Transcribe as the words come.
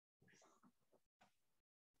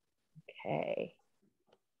Okay,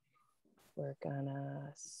 we're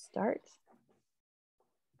gonna start.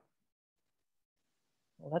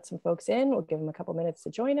 We'll let some folks in. We'll give them a couple minutes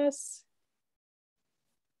to join us.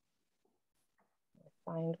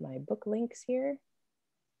 I'll find my book links here.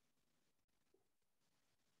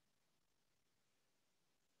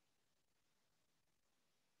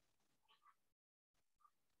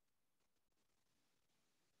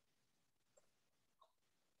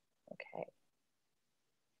 Okay.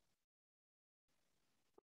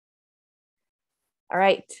 All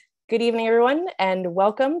right. Good evening, everyone, and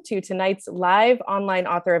welcome to tonight's live online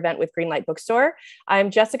author event with Greenlight Bookstore.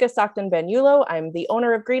 I'm Jessica Stockton Bagnulo. I'm the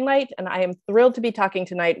owner of Greenlight, and I am thrilled to be talking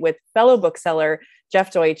tonight with fellow bookseller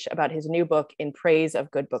Jeff Deutsch about his new book, In Praise of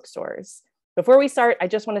Good Bookstores. Before we start, I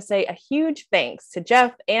just want to say a huge thanks to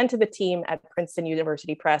Jeff and to the team at Princeton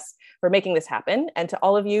University Press for making this happen, and to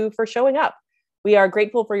all of you for showing up. We are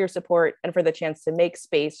grateful for your support and for the chance to make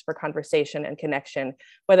space for conversation and connection,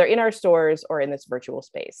 whether in our stores or in this virtual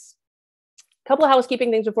space. A couple of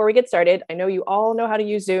housekeeping things before we get started. I know you all know how to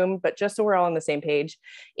use Zoom, but just so we're all on the same page,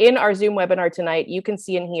 in our Zoom webinar tonight, you can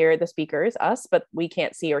see and hear the speakers, us, but we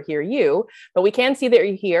can't see or hear you, but we can see that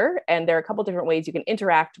you're here. And there are a couple different ways you can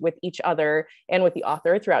interact with each other and with the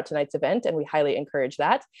author throughout tonight's event, and we highly encourage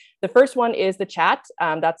that. The first one is the chat.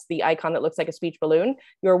 That's the icon that looks like a speech balloon.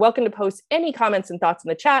 You're welcome to post any comments and thoughts in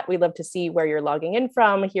the chat. We'd love to see where you're logging in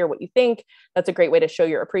from, hear what you think. That's a great way to show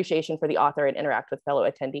your appreciation for the author and interact with fellow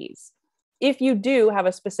attendees. If you do have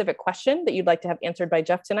a specific question that you'd like to have answered by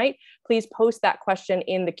Jeff tonight, please post that question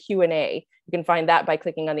in the Q&A. You can find that by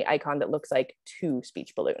clicking on the icon that looks like two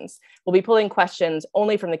speech balloons. We'll be pulling questions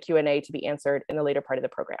only from the Q&A to be answered in the later part of the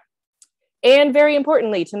program. And very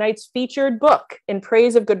importantly, tonight's featured book, In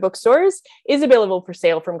Praise of Good Bookstores, is available for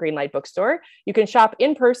sale from Greenlight Bookstore. You can shop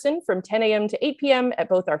in person from 10 a.m. to 8 p.m. at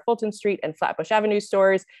both our Fulton Street and Flatbush Avenue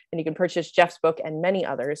stores, and you can purchase Jeff's book and many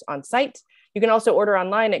others on site. You can also order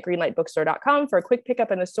online at greenlightbookstore.com for a quick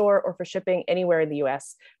pickup in the store or for shipping anywhere in the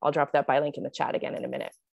US. I'll drop that buy link in the chat again in a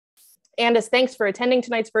minute. And as thanks for attending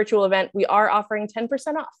tonight's virtual event, we are offering 10%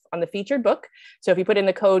 off on the featured book. So if you put in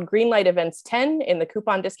the code GreenlightEvents10 in the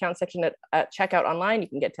coupon discount section at checkout online, you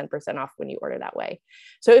can get 10% off when you order that way.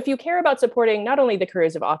 So if you care about supporting not only the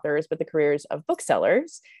careers of authors, but the careers of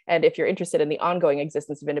booksellers, and if you're interested in the ongoing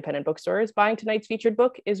existence of independent bookstores, buying tonight's featured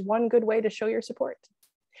book is one good way to show your support.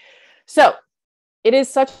 So it is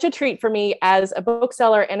such a treat for me as a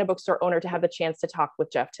bookseller and a bookstore owner to have the chance to talk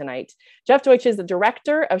with Jeff tonight. Jeff Deutsch is the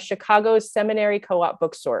director of Chicago's Seminary Co-op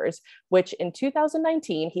Bookstores, which in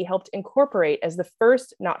 2019, he helped incorporate as the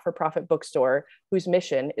first not-for-profit bookstore whose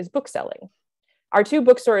mission is bookselling. Our two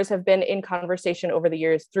bookstores have been in conversation over the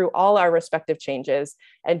years through all our respective changes,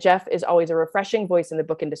 and Jeff is always a refreshing voice in the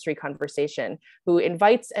book industry conversation, who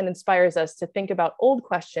invites and inspires us to think about old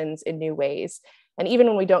questions in new ways. And even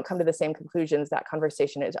when we don't come to the same conclusions, that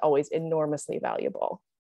conversation is always enormously valuable.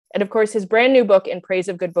 And of course, his brand new book, In Praise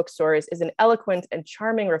of Good Bookstores, is an eloquent and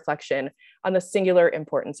charming reflection on the singular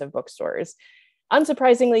importance of bookstores.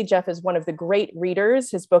 Unsurprisingly, Jeff is one of the great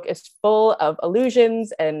readers. His book is full of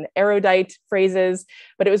allusions and erudite phrases,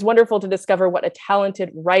 but it was wonderful to discover what a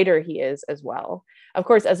talented writer he is as well. Of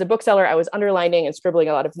course, as a bookseller, I was underlining and scribbling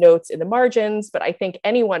a lot of notes in the margins, but I think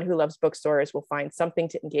anyone who loves bookstores will find something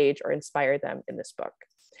to engage or inspire them in this book.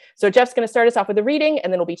 So Jeff's going to start us off with a reading,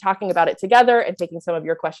 and then we'll be talking about it together and taking some of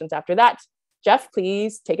your questions after that. Jeff,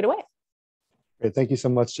 please take it away. Great. Thank you so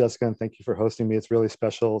much, Jessica, and thank you for hosting me. It's really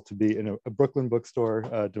special to be in a Brooklyn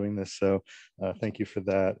bookstore doing this, so thank you for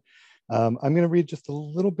that. I'm going to read just a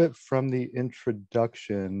little bit from the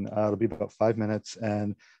introduction. It'll be about 5 minutes,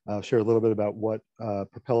 and I'll share a little bit about what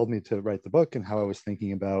propelled me to write the book and how I was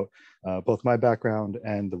thinking about both my background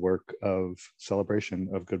and the work of celebration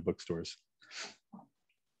of good bookstores.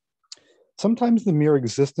 Sometimes the mere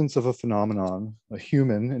existence of a phenomenon, a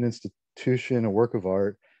human, an institution, a work of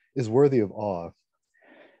art, is worthy of awe.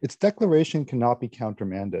 Its declaration cannot be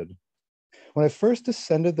countermanded. When I first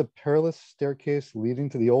descended the perilous staircase leading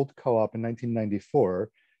to the old co-op in 1994,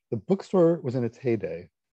 the bookstore was in its heyday.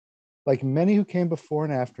 Like many who came before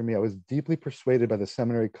and after me, I was deeply persuaded by the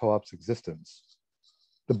Seminary co-op's existence.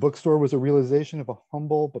 The bookstore was a realization of a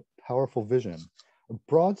humble but powerful vision, a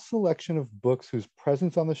broad selection of books whose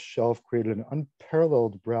presence on the shelf created an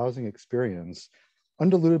unparalleled browsing experience,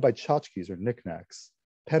 undiluted by tchotchkes or knickknacks,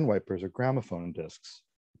 pen wipers or gramophone discs,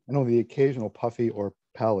 and only the occasional puffy or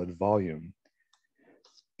pallid volume.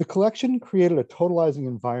 The collection created a totalizing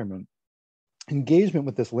environment. Engagement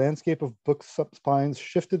with this landscape of book spines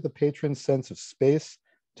shifted the patron's sense of space,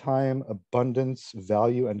 time, abundance,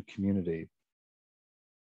 value, and community.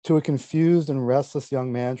 To a confused and restless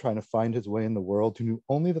young man trying to find his way in the world who knew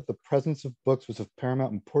only that the presence of books was of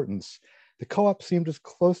paramount importance, the co-op seemed as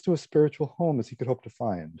close to a spiritual home as he could hope to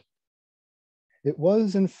find. It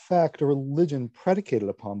was, in fact, a religion predicated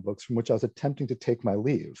upon books from which I was attempting to take my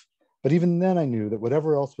leave. But even then I knew that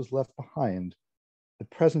whatever else was left behind, the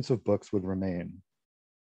presence of books would remain.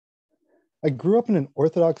 I grew up in an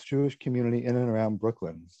Orthodox Jewish community in and around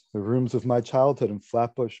Brooklyn. The rooms of my childhood in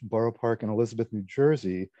Flatbush, Borough Park, and Elizabeth, New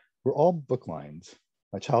Jersey were all book-lined.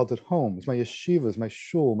 My childhood homes, my yeshivas, my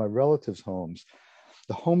shul, my relatives' homes,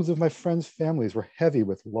 the homes of my friends' families were heavy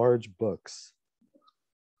with large books.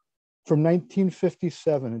 From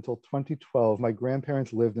 1957 until 2012, my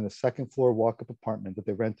grandparents lived in a second-floor walk-up apartment that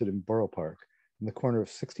they rented in Borough Park, in the corner of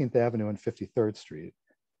 16th Avenue and 53rd Street.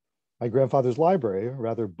 My grandfather's library, a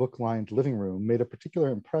rather book-lined living room, made a particular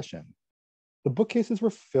impression. The bookcases were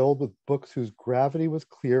filled with books whose gravity was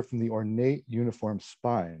clear from the ornate uniform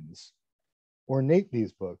spines. Ornate,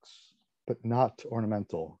 these books, but not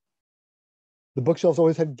ornamental. The bookshelves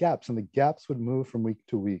always had gaps, and the gaps would move from week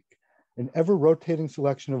to week. An ever-rotating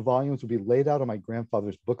selection of volumes would be laid out on my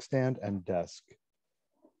grandfather's bookstand and desk.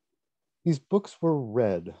 These books were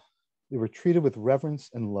read. They were treated with reverence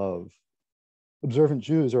and love. Observant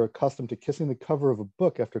Jews are accustomed to kissing the cover of a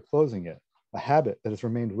book after closing it, a habit that has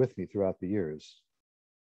remained with me throughout the years.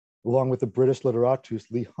 Along with the British literatus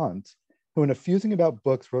Leigh Hunt, who in effusing about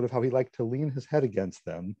books wrote of how he liked to lean his head against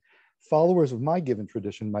them, followers of my given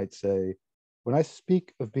tradition might say, when I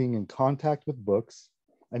speak of being in contact with books,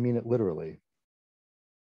 I mean it literally.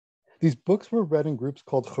 These books were read in groups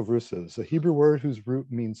called chavrusas, a Hebrew word whose root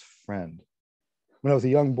means friend. When I was a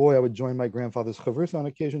young boy, I would join my grandfather's chavrusa on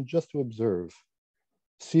occasion just to observe.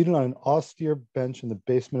 Seated on an austere bench in the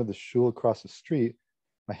basement of the shul across the street,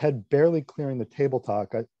 my head barely clearing the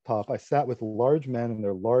tabletop, I sat with large men in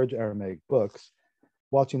their large Aramaic books,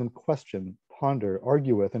 watching them question, ponder,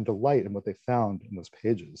 argue with, and delight in what they found in those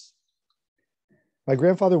pages. My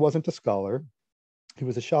grandfather wasn't a scholar. He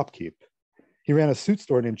was a shopkeep. He ran a suit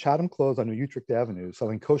store named Chatham Clothes on New Utrecht Avenue,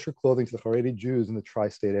 selling kosher clothing to the Haredi Jews in the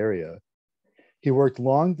tri-state area. He worked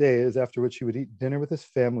long days, after which he would eat dinner with his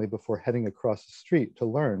family before heading across the street to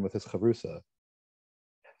learn with his chavrusa.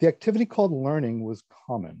 The activity called learning was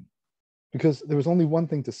common because there was only one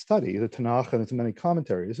thing to study, the Tanakh and its many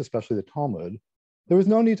commentaries, especially the Talmud. There was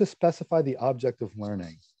no need to specify the object of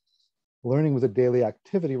learning. Learning was a daily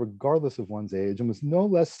activity regardless of one's age and was no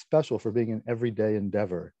less special for being an everyday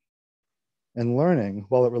endeavor. And learning,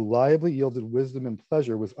 while it reliably yielded wisdom and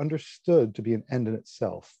pleasure, was understood to be an end in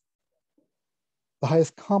itself. The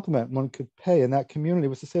highest compliment one could pay in that community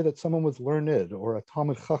was to say that someone was learned, or a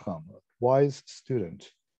Talmud Chacham, a wise student.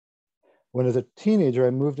 When as a teenager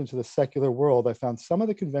I moved into the secular world, I found some of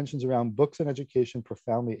the conventions around books and education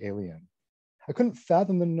profoundly alien. I couldn't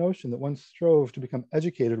fathom the notion that one strove to become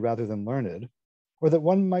educated rather than learned, or that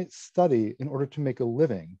one might study in order to make a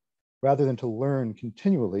living, rather than to learn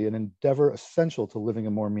continually, an endeavor essential to living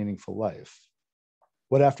a more meaningful life.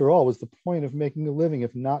 What, after all, was the point of making a living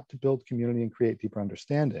if not to build community and create deeper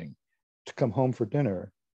understanding, to come home for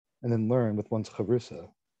dinner and then learn with one's chavrusa?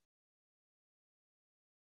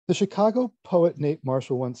 The Chicago poet Nate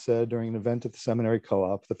Marshall once said during an event at the Seminary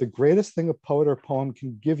Co-op that the greatest thing a poet or poem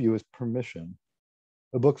can give you is permission.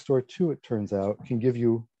 A bookstore, too, it turns out, can give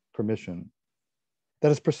you permission.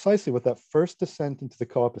 That is precisely what that first descent into the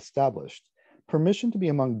co-op established. Permission to be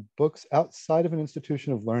among books outside of an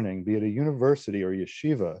institution of learning, be it a university or a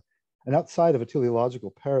yeshiva, and outside of a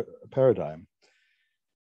teleological paradigm.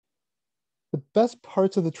 The best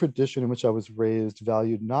parts of the tradition in which I was raised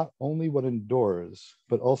valued not only what endures,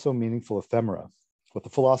 but also meaningful ephemera, what the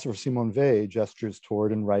philosopher Simone Weil gestures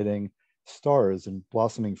toward in writing stars and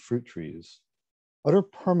blossoming fruit trees. Utter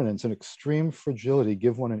permanence and extreme fragility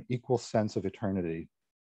give one an equal sense of eternity.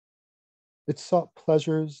 It sought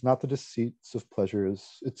pleasures, not the deceits of pleasures.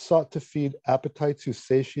 It sought to feed appetites whose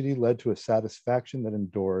satiety led to a satisfaction that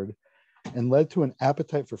endured and led to an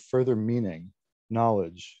appetite for further meaning,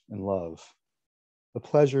 knowledge, and love. A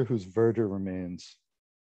pleasure whose verdure remains.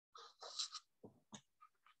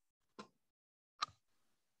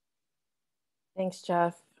 Thanks,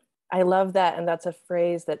 Jeff. I love that. And that's a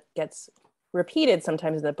phrase that gets repeated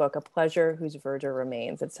sometimes in the book, a pleasure whose verdure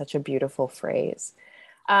remains. It's such a beautiful phrase.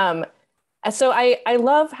 So I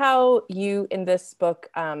love how you in this book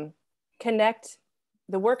connect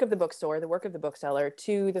the work of the bookstore, the work of the bookseller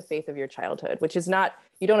to the faith of your childhood, which is not,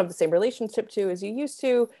 you don't have the same relationship to as you used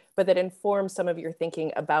to, but that informs some of your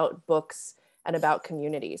thinking about books and about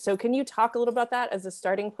community. So can you talk a little about that as a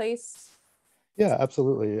starting place? Yeah,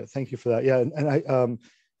 absolutely. Thank you for that. Yeah, and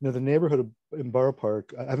the neighborhood in Borough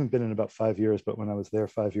Park, I haven't been in about 5 years, but when I was there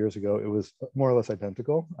 5 years ago, it was more or less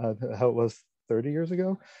identical to how it was 30 years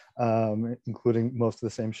ago, including most of the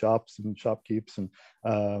same shops and shopkeepers,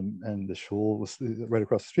 and the shul was right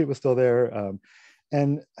across the street was still there.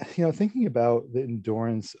 And thinking about the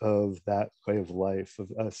endurance of that way of life,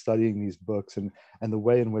 of studying these books, and the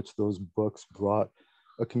way in which those books brought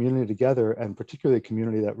a community together, and particularly a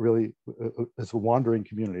community that really is a wandering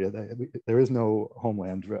community. There is no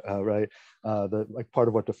homeland, right? Like part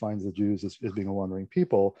of what defines the Jews is being a wandering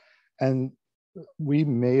people. And we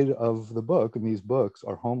made of the book, and these books,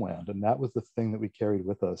 our homeland, and that was the thing that we carried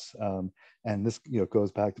with us. And this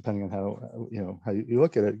goes back, depending on how you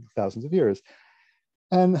look at it, thousands of years.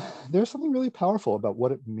 And there's something really powerful about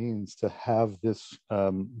what it means to have this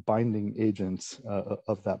binding agent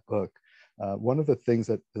of that book. One of the things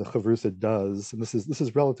that the Chavrusa does, and this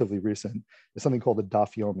is relatively recent, is something called the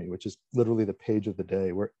Daf Yomi, which is literally the page of the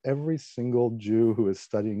day, where every single Jew who is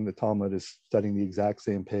studying the Talmud is studying the exact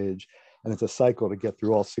same page, and it's a cycle to get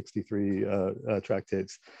through all 63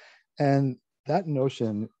 tractates. And that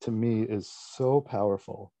notion, to me, is so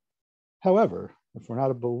powerful. However, if we're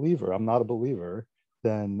not a believer, I'm not a believer,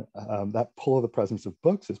 then that pull of the presence of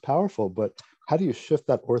books is powerful. But how do you shift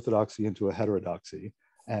that orthodoxy into a heterodoxy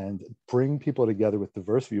and bring people together with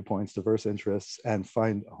diverse viewpoints, diverse interests, and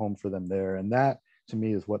find a home for them there? And that, to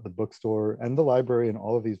me, is what the bookstore and the library and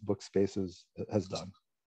all of these book spaces has done.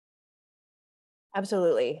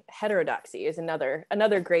 Absolutely. Heterodoxy is another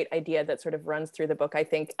great idea that sort of runs through the book, I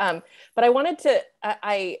think. But I wanted to,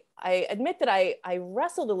 I admit that I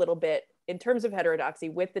wrestled a little bit in terms of heterodoxy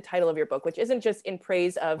with the title of your book, which isn't just in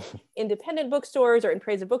praise of independent bookstores or in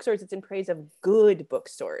praise of bookstores, it's in praise of good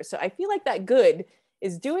bookstores. So I feel like that good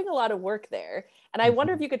is doing a lot of work there. And I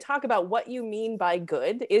wonder if you could talk about what you mean by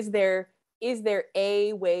good. Is there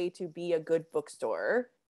a way to be a good bookstore?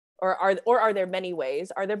 Or are there many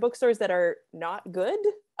ways? Are there bookstores that are not good?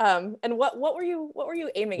 And what were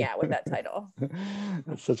you aiming at with that title?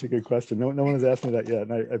 That's such a good question. No one has asked me that yet,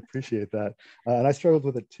 and I appreciate that. And I struggled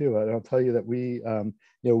with it too. And I'll tell you that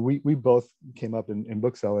we both came up in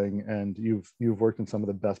bookselling, and you've worked in some of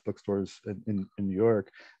the best bookstores in New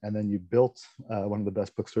York, and then you built one of the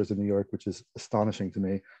best bookstores in New York, which is astonishing to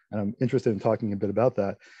me. And I'm interested in talking a bit about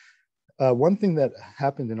that. One thing that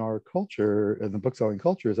happened in our culture, in the bookselling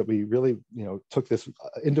culture, is that we really, took this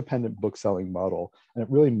independent bookselling model, and it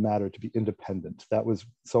really mattered to be independent. That was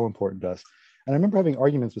so important to us. And I remember having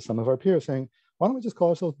arguments with some of our peers saying, why don't we just call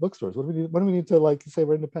ourselves bookstores? What do we need to say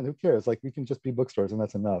we're independent? Who cares? We can just be bookstores and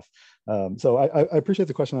that's enough. So I appreciate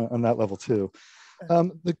the question on that level too.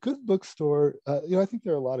 The good bookstore, I think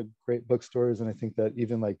there are a lot of great bookstores, and I think that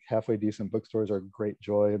even halfway decent bookstores are great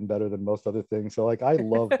joy and better than most other things. So I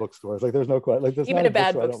love bookstores. There's no question. There's even a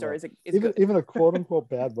bad bookstore is good. Even a quote unquote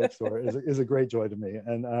bad bookstore is a great joy to me.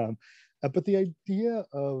 And but the idea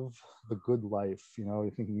of the good life,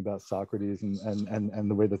 thinking about Socrates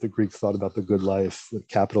and the way that the Greeks thought about the good life, the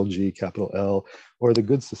capital G, capital L, or the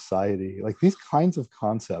good society, these kinds of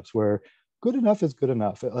concepts where good enough is good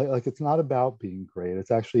enough. It's not about being great.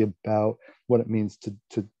 It's actually about what it means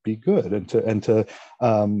to be good and to.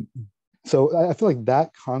 So I feel like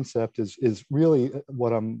that concept is really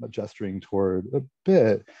what I'm gesturing toward a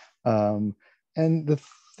bit. And the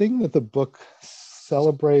thing that the book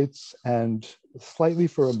celebrates and slightly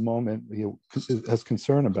for a moment has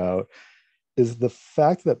concern about is the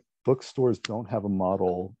fact that bookstores don't have a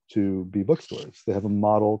model to be bookstores. They have a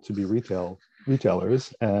model to be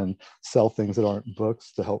retailers and sell things that aren't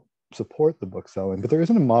books to help support the book selling. But there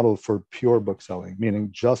isn't a model for pure book selling, meaning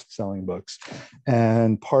just selling books.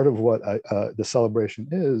 And part of what the celebration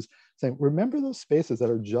is saying, remember those spaces that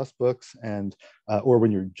are just books, and or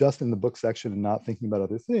when you're just in the book section and not thinking about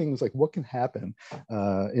other things, what can happen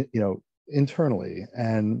internally,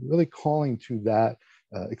 and really calling to that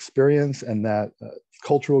experience and that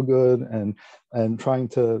cultural good, and trying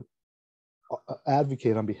to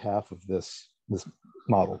advocate on behalf of this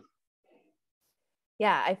model.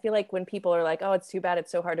 Yeah, I feel like when people are like, oh, it's too bad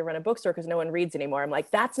it's so hard to run a bookstore because no one reads anymore. I'm like,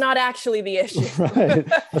 that's not actually the issue. Right.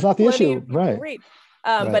 That's not the issue. Right. Read.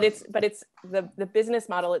 Right. But it's the business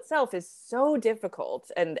model itself is so difficult,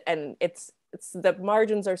 and it's the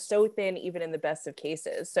margins are so thin even in the best of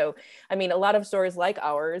cases. So I mean, a lot of stores like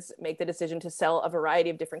ours make the decision to sell a variety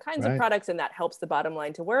of different kinds of products, and that helps the bottom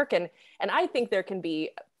line to work. And I think there can be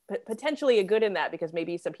potentially a good in that, because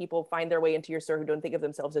maybe some people find their way into your store who don't think of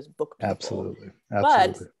themselves as book people. Absolutely.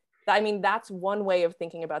 But I mean, that's one way of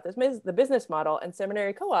thinking about this, the business model, and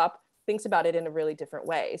Seminary Co-op thinks about it in a really different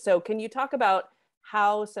way. So can you talk about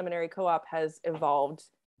how Seminary Co-op has evolved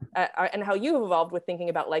and how you have evolved with thinking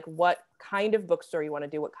about like what kind of bookstore you want to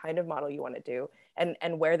do, what kind of model you want to do,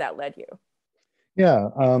 and where that led you. Yeah.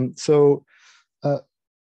 So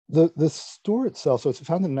the store itself, so it's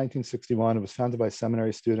founded in 1961. It was founded by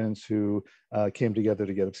seminary students who came together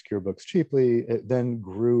to get obscure books cheaply. It then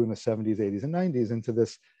grew in the 70s, 80s, and 90s into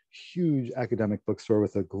this huge academic bookstore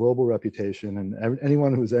with a global reputation. And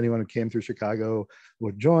anyone who came through Chicago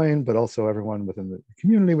would join, but also everyone within the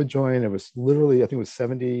community would join. It was literally, I think it was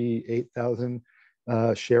 78,000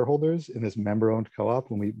 shareholders in this member-owned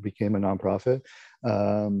co-op when we became a nonprofit.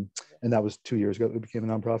 And that was 2 years ago that we became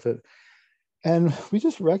a nonprofit. And we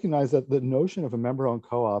just recognized that the notion of a member-owned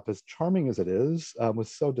co-op, as charming as it is,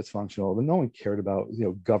 was so dysfunctional that no one cared about,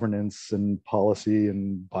 governance and policy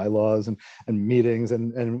and bylaws and meetings.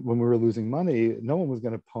 And when we were losing money, no one was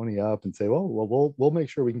going to pony up and say, well, we'll make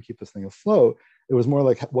sure we can keep this thing afloat. It was more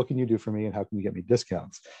like, what can you do for me and how can you get me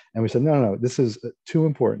discounts? And we said, no, this is too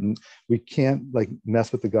important. We can't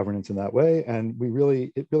mess with the governance in that way. And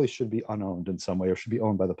it really should be unowned in some way, or should be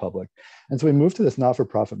owned by the public. And so we moved to this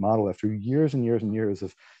not-for-profit model after years and years and years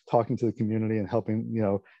of talking to the community and helping,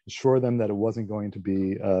 assure them that it wasn't going to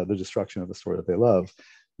be the destruction of the store that they love.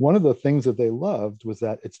 One of the things that they loved was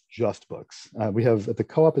that it's just books. We have, at the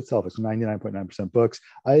co-op itself, it's 99.9% books.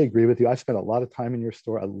 I agree with you. I've spent a lot of time in your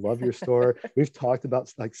store. I love your store. We've talked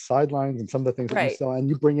about sidelines and some of the things that you sell, and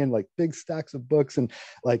you bring in big stacks of books and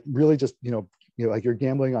really just, you're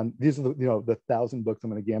gambling on, these are the 1,000 books I'm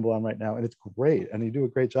going to gamble on right now. And it's great. And you do a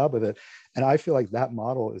great job with it. And I feel like that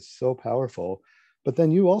model is so powerful. But then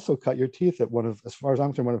you also cut your teeth at as far as I'm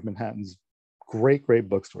concerned, one of Manhattan's great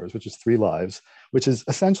bookstores, which is 3 Lives, which is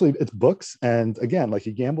essentially, it's books. And again,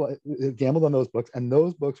 you gambled on those books, and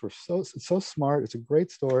those books were so smart. It's a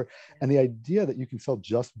great store. And the idea that you can sell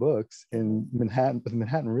just books in Manhattan with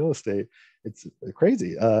Manhattan real estate, it's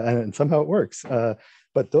crazy. And somehow it works.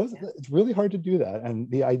 But it's really hard to do that. And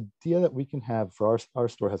the idea that we can have for our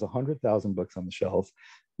store has 100,000 books on the shelf,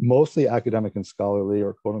 mostly academic and scholarly,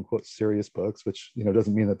 or quote unquote serious books, which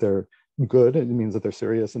doesn't mean that they're good. It means that they're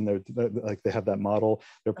serious, and they have that model.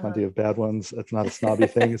 There are plenty of bad ones. It's not a snobby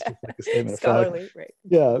thing. It's just a statement scholarly, of fact. right?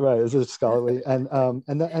 Yeah, right. It's just scholarly,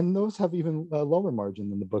 and those have even lower margin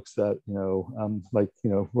than the books that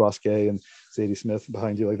Ross Gay and Zadie Smith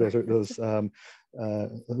behind you. Those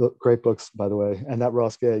great books, by the way. And that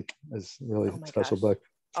Ross Gay is really a special book.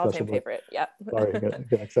 All-time favorite. Yeah. Sorry, getting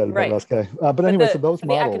excited about Ross Gay. But anyway, so those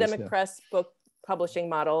models. The academic press book publishing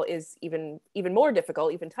model is even more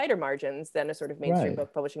difficult, even tighter margins than a sort of mainstream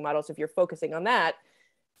book publishing model. So if you're focusing on that,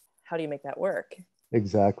 how do you make that work?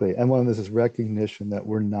 Exactly. And one of this is recognition that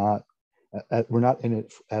we're not in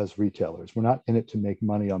it as retailers. We're not in it to make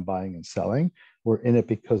money on buying and selling. We're in it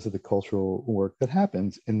because of the cultural work that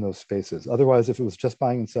happens in those spaces. Otherwise, if it was just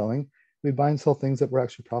buying and selling, we'd buy and sell things that were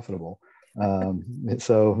actually profitable.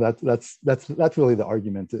 So that's really the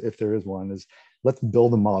argument, if there is one, is let's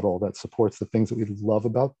build a model that supports the things that we love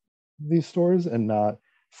about these stores, and not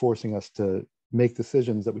forcing us to make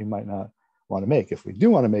decisions that we might not want to make. If we do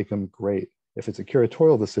want to make them, great. If it's a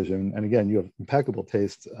curatorial decision, and again, you have impeccable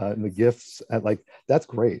taste in the gifts, that's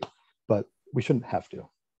great, but we shouldn't have to.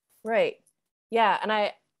 Right. Yeah. And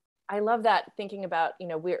I love that, thinking about,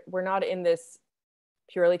 we're not in this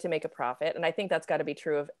purely to make a profit. And I think that's got to be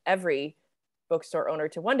true of every bookstore owner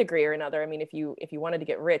to one degree or another. I mean, if you wanted to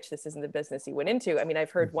get rich, this isn't the business you went into. I mean, I've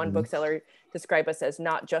heard one bookseller describe us as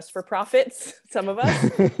not just for profits, some of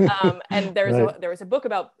us. And there was a book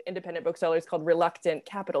about independent booksellers called Reluctant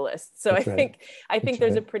Capitalists. So I think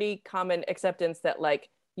there's a pretty common acceptance that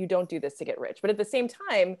you don't do this to get rich. But at the same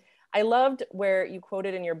time, I loved where you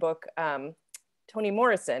quoted in your book Toni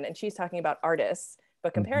Morrison, and she's talking about artists,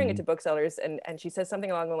 but comparing it to booksellers. And she says something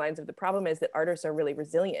along the lines of, the problem is that artists are really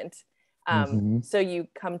resilient. So you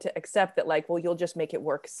come to accept that you'll just make it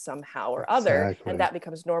work somehow or other, and that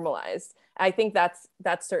becomes normalized. I think that's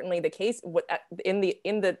certainly the case in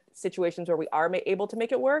the situations where we are able to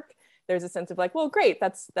make it work. There's a sense of well, great,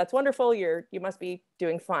 that's wonderful. You must be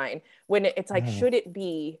doing fine. When it's should it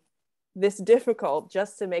be this difficult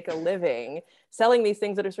just to make a living selling these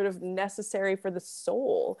things that are sort of necessary for the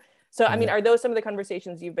soul? So, I mean, are those some of the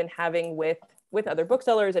conversations you've been having with other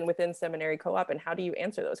booksellers and within Seminary Co-op, and how do you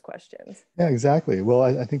answer those questions? Yeah, exactly. Well,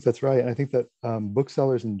 I think that's right. And I think that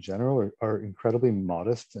booksellers in general are incredibly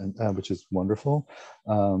modest, and which is wonderful.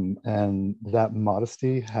 And that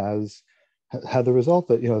modesty has had the result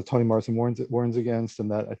that, Toni Morrison warns against, and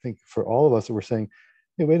that I think for all of us, we're saying,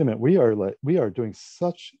 hey, wait a minute, we are doing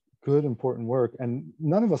such good, important work. And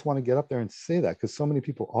none of us want to get up there and say that, because so many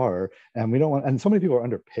people are, and we don't want, and so many people are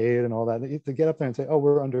underpaid and all that. To get up there and say, oh,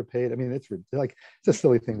 we're underpaid. I mean, it's like, it's a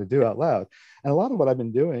silly thing to do out loud. And a lot of what I've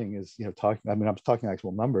been doing is, talking, I mean, I'm talking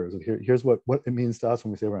actual numbers. Here's what it means to us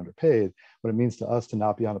when we say we're underpaid, what it means to us to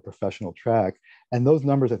not be on a professional track. And those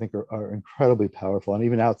numbers, I think, are incredibly powerful. And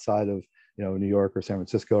even outside of, New York or San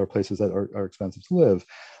Francisco or places that are expensive to live.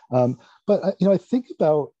 But I think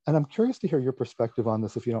about, and I'm curious to hear your perspective on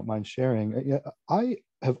this, if you don't mind sharing. I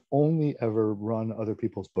have only ever run other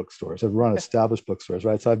people's bookstores. I've run established bookstores,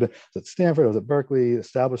 right? So I've been at Stanford, I was at Berkeley,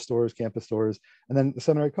 established stores, campus stores, and then the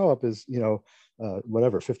Seminary Co-op is,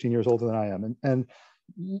 15 years older than I am. And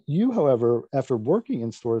you, however, after working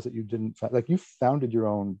in stores that you didn't, like, you founded your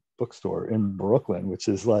own bookstore in Brooklyn, which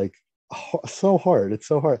is like so hard. It's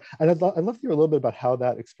so hard. And I'd love to hear a little bit about how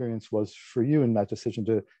that experience was for you in that decision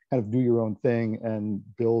to kind of do your own thing and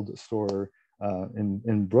build a store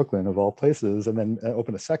in Brooklyn, of all places, and then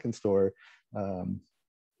open a second store.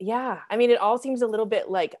 Yeah, I mean, it all seems a little bit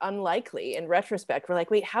like unlikely in retrospect. We're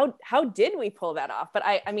like, wait, how did we pull that off? But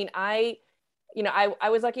I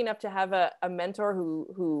was lucky enough to have a mentor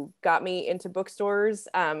who got me into bookstores,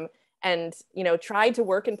 and tried to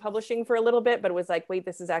work in publishing for a little bit, but it was like, wait,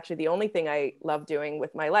 this is actually the only thing I love doing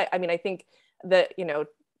with my life. I mean, I think that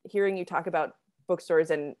hearing you talk about bookstores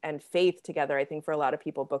and faith together, I think for a lot of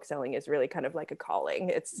people, bookselling is really kind of like a calling.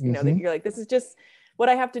 It's that you're like, this is just what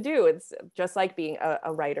I have to do. It's just like being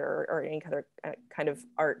a writer or any other kind of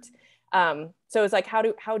art. So it's like, how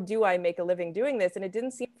do I make a living doing this? And it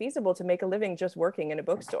didn't seem feasible to make a living just working in a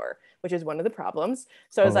bookstore, which is one of the problems.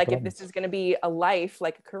 So I was like, if this is going to be a life,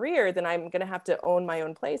 like a career, then I'm going to have to own my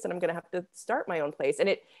own place, and I'm going to have to start my own place. And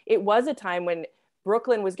it was a time when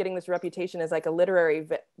Brooklyn was getting this reputation as like a literary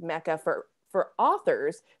mecca for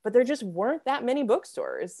authors, but there just weren't that many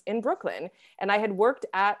bookstores in Brooklyn. And I had worked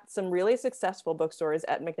at some really successful bookstores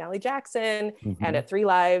at McNally Jackson and at Three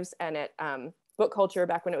Lives and at Book Culture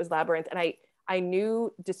back when it was Labyrinth. And I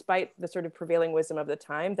knew, despite the sort of prevailing wisdom of the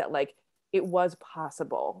time, that like it was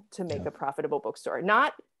possible to make a profitable bookstore.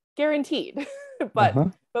 Not guaranteed,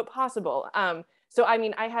 but possible. So, I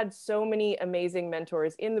mean, I had so many amazing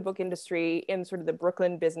mentors in the book industry, in sort of the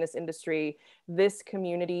Brooklyn business industry. This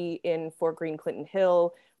community in Fort Greene, Clinton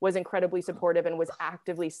Hill was incredibly supportive and was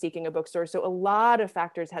actively seeking a bookstore. So a lot of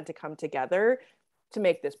factors had to come together to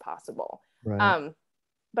make this possible. Right.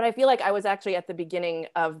 But I feel like I was actually at the beginning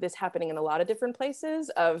of this happening in a lot of different places,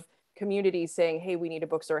 of communities saying, hey, we need a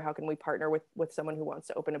bookstore. How can we partner with someone who wants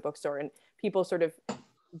to open a bookstore? And people sort of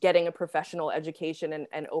getting a professional education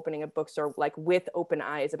and opening a bookstore, like with open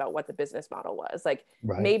eyes about what the business model was. Like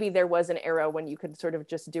maybe there was an era when you could sort of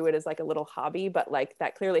just do it as like a little hobby, but like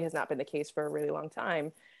that clearly has not been the case for a really long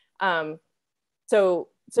time.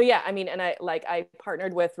 So yeah, I mean, and I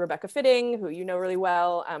partnered with Rebecca Fitting, who you know really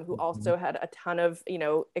well, who also had a ton of,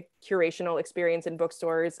 curational experience in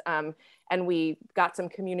bookstores. And we got some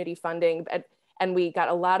community funding, and we got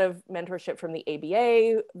a lot of mentorship from the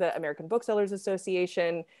ABA, the American Booksellers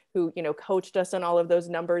Association, who, coached us on all of those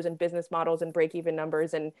numbers and business models and break-even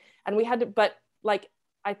numbers. And we had to, but like,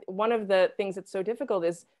 one of the things that's so difficult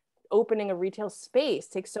is opening a retail space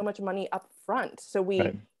takes so much money up front. So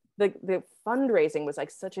the fundraising was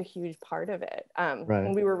like such a huge part of it.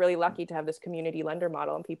 And we were really lucky to have this community lender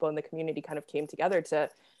model, and people in the community kind of came together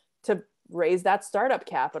to raise that startup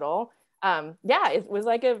capital. It was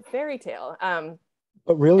like a fairy tale.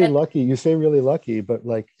 But really lucky, you say really lucky, but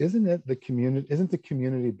like, isn't the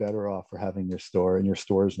community better off for having your store and your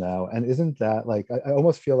stores now? And isn't that like, I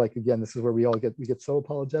almost feel like, again, this is where we get so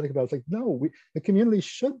apologetic about it. It's like, no, the community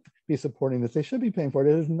should be supporting this. They should be paying for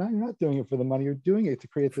it. It is not, you're not doing it for the money. You're doing it to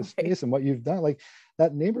create this space. And what you've done, like,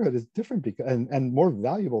 that neighborhood is different because, and more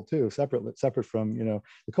valuable too, separate from, the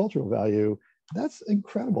cultural value. That's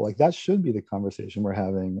incredible. Like, that should be the conversation we're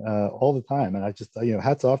having all the time. And I just,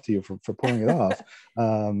 hats off to you for pulling it off.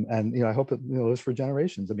 And, I hope it lives for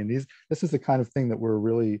generations. I mean, this is the kind of thing that we're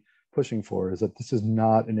really pushing for, is that this is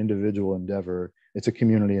not an individual endeavor. It's a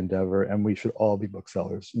community endeavor, and we should all be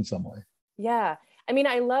booksellers in some way. Yeah. I mean,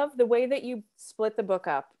 I love the way that you split the book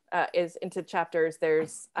up is into chapters.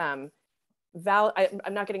 There's I'm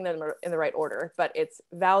not getting them in the right order, but it's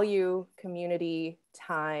value, community,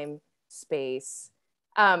 time, space.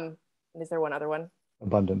 Is there one other one?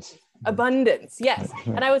 Abundance, yes.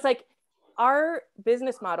 And I was like, our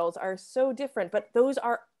business models are so different, but those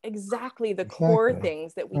are exactly the core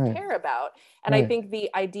things that we care about. And I think the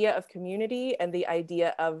idea of community and the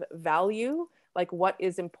idea of value, like what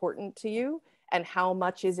is important to you and how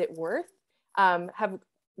much is it worth, have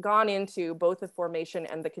gone into both the formation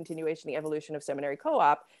and the continuation, the evolution of Seminary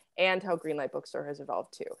Co-op. and how Greenlight Bookstore has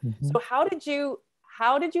evolved too. Mm-hmm. So how did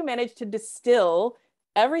you manage to distill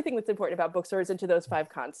everything that's important about bookstores into those 5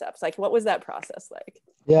 concepts? Like, what was that process like?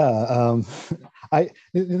 Yeah,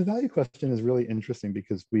 the value question is really interesting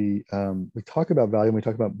because we talk about value and we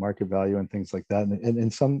talk about market value and things like that, and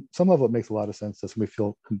in some level it makes a lot of sense to us, and we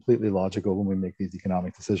feel completely logical when we make these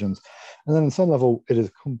economic decisions, and then in some level it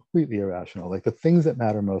is completely irrational. Like the things that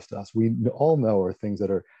matter most to us, we all know, are things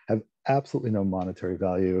that have absolutely no monetary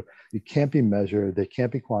value. You can't be measured, they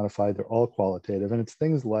can't be quantified, they're all qualitative, and it's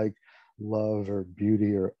things like love or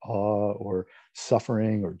beauty or awe or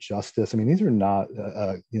suffering or justice. I mean, these are not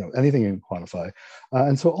anything you can quantify,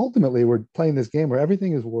 and so ultimately we're playing this game where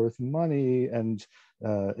everything is worth money and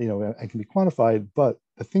and can be quantified, but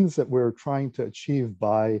the things that we're trying to achieve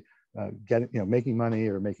by making money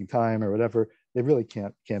or making time or whatever, they really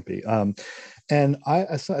can't be. And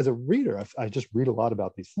as a reader, I just read a lot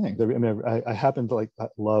about these things. I mean, I happen to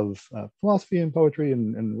love philosophy and poetry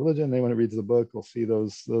and religion. Anyone who reads the book will see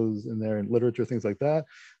those in there, and literature, things like that.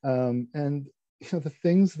 And the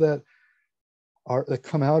things that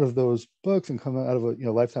come out of those books and come out of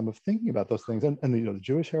a lifetime of thinking about those things, and the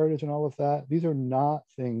Jewish heritage and all of that. These are not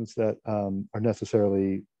things that are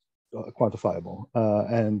necessarily quantifiable,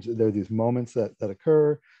 and there are these moments that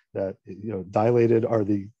occur that dilated are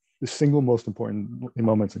the single most important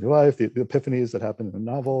moments in your life, the epiphanies that happen in the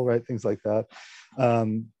novel, right? Things like that.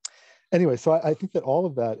 Anyway, so I think that all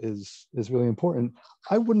of that is really important.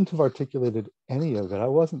 I wouldn't have articulated any of it. I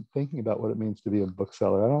wasn't thinking about what it means to be a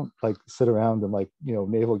bookseller. I don't sit around and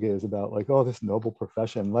navel gaze about oh, this noble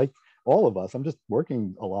profession. Like all of us, I'm just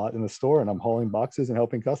working a lot in the store, and I'm hauling boxes and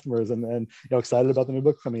helping customers, and excited about the new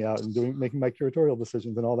book coming out and making my curatorial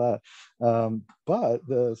decisions and all that. But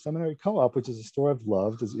the Seminary Co-op, which is a store I've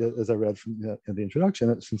loved, as I read from in the introduction,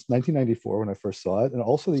 since 1994 when I first saw it, and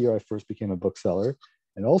also the year I first became a bookseller,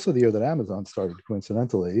 and also the year that Amazon started,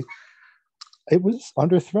 coincidentally, it was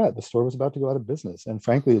under threat. The store was about to go out of business. And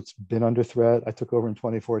frankly, it's been under threat. I took over in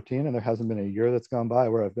 2014, and there hasn't been a year that's gone by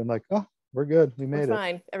where I've been like, oh, we're good. We made it.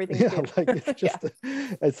 Fine. Everything's good. It's just,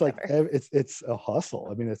 it's a hustle.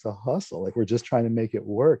 I mean, it's a hustle. We're just trying to make it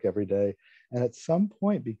work every day. And at some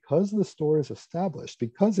point, because the store is established,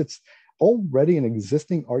 because it's already an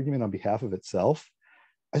existing argument on behalf of itself,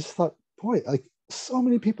 I just thought, boy, so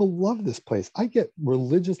many people love this place. I get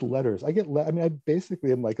religious letters. I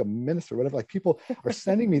basically am like a minister, whatever. People are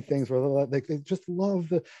sending me things where they just love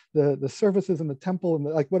the services in the temple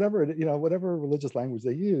and whatever religious language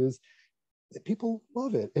they use. People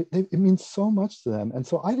love it. It means so much to them. And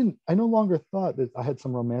so I no longer thought that I had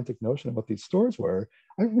some romantic notion of what these stores were.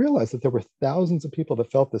 I realized that there were thousands of people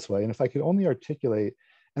that felt this way. And if I could only articulate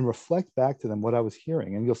and reflect back to them what I was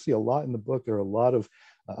hearing, and you'll see a lot in the book, there are a lot of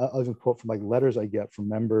I'll even quote from letters I get from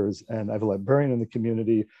members, and I have a librarian in the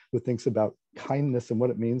community who thinks about kindness and what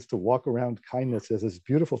it means to walk around kindness as this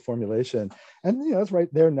beautiful formulation. And it's right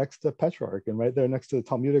there next to Petrarch, and right there next to the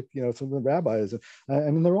Talmudic, some of the rabbis. I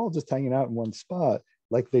mean, they're all just hanging out in one spot,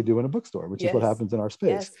 like they do in a bookstore, which is what happens in our space.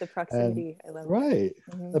 Yes, the proximity. I love right.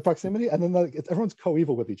 Mm-hmm. The proximity, and then everyone's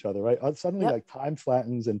co-evil with each other, right? Suddenly, time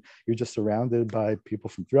flattens, and you're just surrounded by people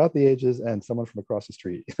from throughout the ages and someone from across the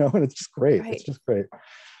street, and it's just great. Right. It's just great.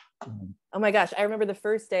 Oh my gosh, I remember the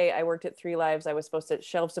first day I worked at Three Lives, I was supposed to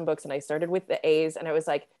shelve some books, and I started with the A's, and I was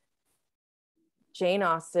like, Jane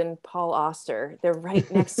Austen, Paul Auster, they're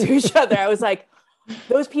right next to each other. I was like,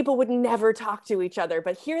 those people would never talk to each other,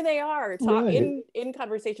 but here they are in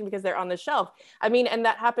conversation because they're on the shelf. I mean, and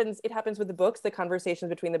it happens with the books, the conversations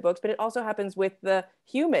between the books, but it also happens with the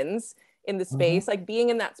humans in the space. Mm-hmm. Being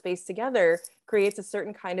in that space together creates a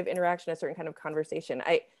certain kind of interaction, a certain kind of conversation.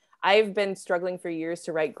 I've been struggling for years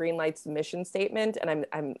to write Greenlight's mission statement, and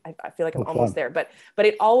I feel like I'm almost there, but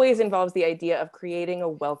it always involves the idea of creating a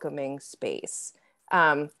welcoming space.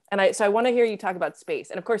 So I want to hear you talk about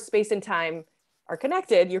space, and of course, space and time are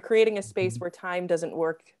connected. You're creating a space where time doesn't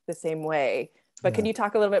work the same way. But can you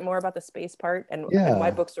talk a little bit more about the space part and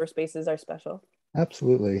why bookstore spaces are special?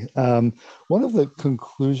 Absolutely. One of the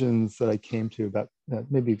conclusions that I came to about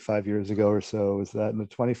maybe 5 years ago or so is that in the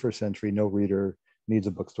 21st century, no reader needs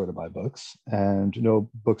a bookstore to buy books, and no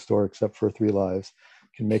bookstore except for Three Lives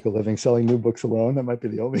can make a living selling new books alone. That might be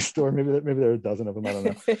the only store. Maybe there are a dozen of them. I don't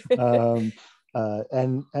know.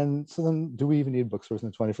 And so then, do we even need bookstores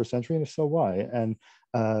in the 21st century? And if so, why? And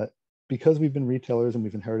because we've been retailers and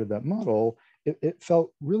we've inherited that model, it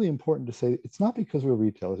felt really important to say it's not because we're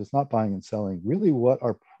retailers. It's not buying and selling. Really, what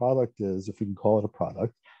our product is, if we can call it a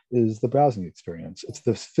product, is the browsing experience. It's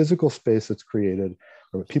the physical space that's created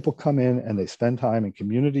where people come in and they spend time, and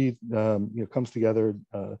community comes together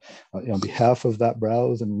on behalf of that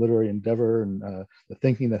browse and literary endeavor, and the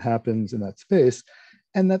thinking that happens in that space.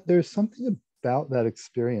 And that there's something about that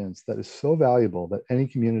experience that is so valuable that any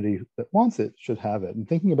community that wants it should have it. And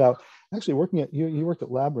thinking about actually working at, you worked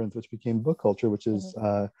at Labyrinth, which became Book Culture, which is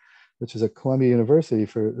at Columbia University,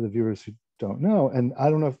 for the viewers who don't know. And I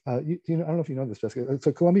don't know if I don't know if you know this, Jessica.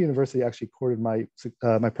 So Columbia University actually courted my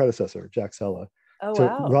predecessor, Jack Sella,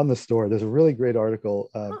 to run the store. There's a really great article,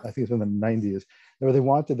 I think it's in the 90s, where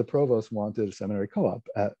the provost wanted a seminary co-op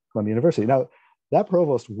at Columbia University. Now, that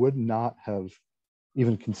provost would not have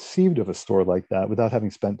even conceived of a store like that without having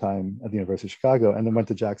spent time at the University of Chicago, and then went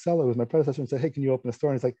to Jack Sella, who was my predecessor, and said, hey, can you open a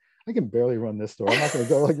store? And he's like, I can barely run this store. I'm not going to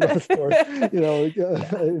go run a store,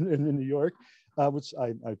 in New York. Which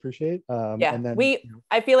I appreciate. And then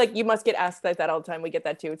I feel like you must get asked like that all the time. We get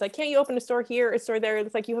that too. It's like, can't you open a store here, a store there?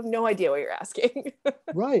 It's like, you have no idea what you're asking.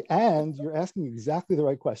 Right. And you're asking exactly the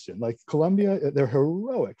right question. Like Columbia, they're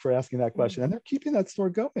heroic for asking that question, and they're keeping that store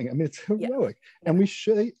going. I mean, it's heroic. And we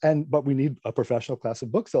should, but we need a professional class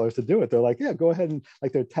of booksellers to do it. They're like, yeah, go ahead. And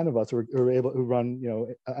like, there are 10 of us who run,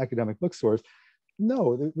 academic bookstores.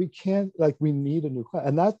 No, we can't, we need a new class.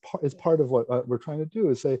 And that is part of what we're trying to do,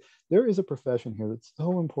 is say, there is a profession here that's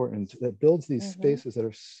so important, that builds these spaces that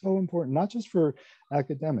are so important, not just for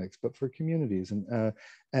academics, but for communities,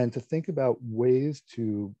 and to think about ways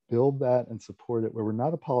to build that and support it, where we're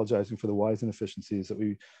not apologizing for the whys and efficiencies that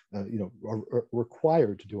we, are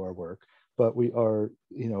required to do our work, but we are,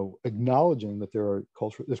 acknowledging that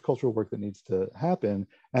there's cultural work that needs to happen,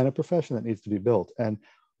 and a profession that needs to be built. And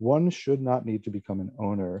one should not need to become an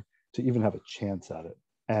owner to even have a chance at it.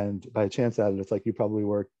 And by a chance at it, it's like you probably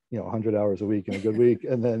work, 100 hours a week in a good week,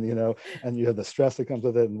 and then, and you have the stress that comes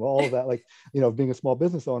with it, and all of that, being a small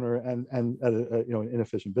business owner and at an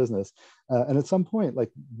inefficient business. And at some point,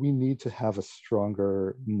 we need to have a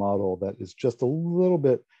stronger model that is just a little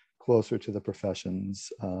bit closer to the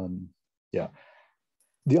professions.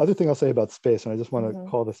 The other thing I'll say about space, and I just want to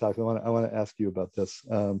call this out, I want to ask you about this.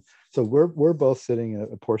 So we're both sitting in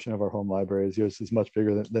a portion of our home libraries. Yours is much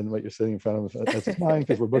bigger than what you're sitting in front of as is mine,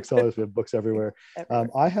 because we're booksellers. We have books everywhere.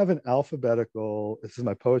 I have an alphabetical. This is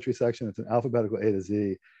my poetry section. It's an alphabetical A to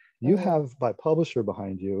Z. You have by publisher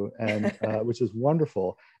behind you, and which is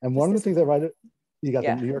wonderful. And one of the things I write it. You got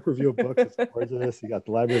the New York Review of Books, it's gorgeous. You got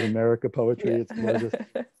the Library of America poetry, it's gorgeous.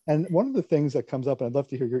 And one of the things that comes up, and I'd love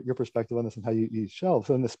to hear your perspective on this and how you shelve.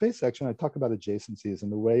 So in the space section, I talk about adjacencies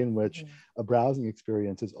and the way in which a browsing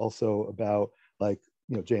experience is also about,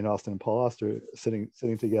 Jane Austen and Paul Auster sitting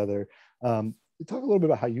together. Talk a little bit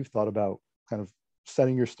about how you've thought about kind of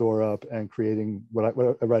setting your store up and creating what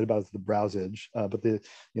I write about as the browsage, but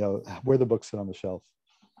where the books sit on the shelf.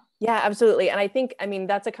 Yeah, absolutely. And I think,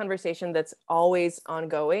 that's a conversation that's always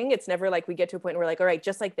ongoing. It's never like we get to a point where we're like, all right,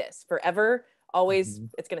 just like this forever, always,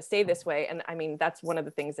 it's going to stay this way. And that's one of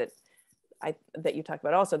the things that you talked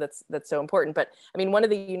about also that's so important. But one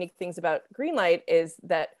of the unique things about Greenlight is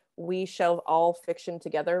that we shelve all fiction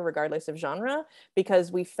together regardless of genre,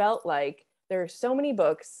 because we felt like there are so many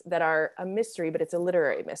books that are a mystery, but it's a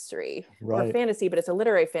literary mystery, or fantasy, but it's a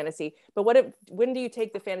literary fantasy. But when do you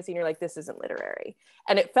take the fantasy and you're like, this isn't literary?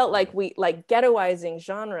 And it felt like ghettoizing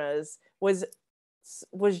genres was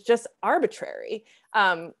just arbitrary.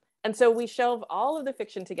 And so we shelve all of the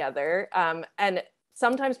fiction together. And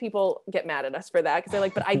sometimes people get mad at us for that, because they're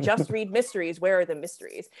like, but I just read mysteries. Where are the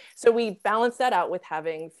mysteries? So we balance that out with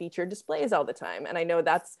having featured displays all the time. And I know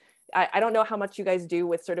I don't know how much you guys do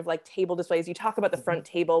with sort of table displays. You talk about the front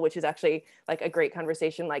table, which is actually a great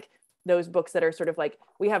conversation, those books that are sort of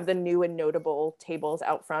we have the new and notable tables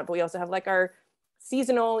out front, but we also have our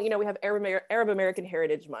seasonal, we have Arab American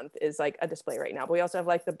Heritage Month is a display right now, but we also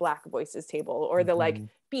have the Black Voices table, or the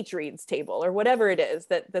Beach Reads table, or whatever it is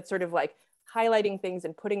that's sort of highlighting things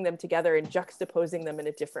and putting them together and juxtaposing them in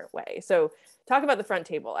a different way. So talk about the front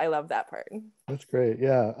table. I love that part. That's great.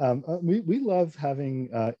 Yeah. We love having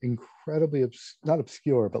incredibly, not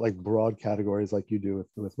obscure, but broad categories like you do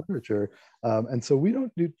with literature. And so we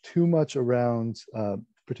don't do too much around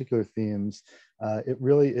particular themes. It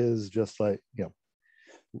really is just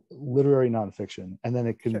literary nonfiction. And then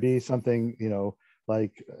it can be something,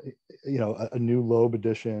 a new Loeb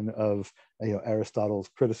edition of Aristotle's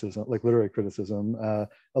criticism, literary criticism,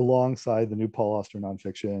 alongside the new Paul Auster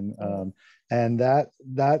nonfiction, and that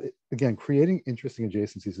again, creating interesting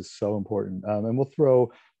adjacencies is so important. And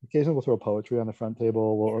occasionally we'll throw poetry on the front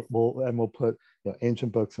table. We'll put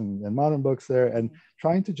ancient books and modern books there, and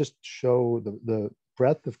trying to just show the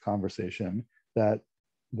breadth of conversation that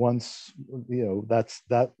once,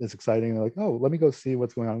 that is exciting. They're like, oh, let me go see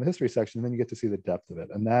what's going on in the history section. And then you get to see the depth of it.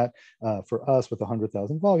 And that, for us, with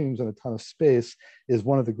 100,000 volumes and a ton of space, is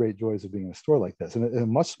one of the great joys of being in a store like this. And in a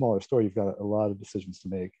much smaller store, you've got a lot of decisions to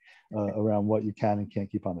make around what you can and can't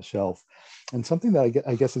keep on the shelf. And something that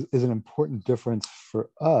I guess is an important difference for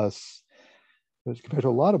us compared to a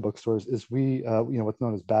lot of bookstores is we, what's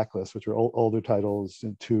known as backlists, which are older titles,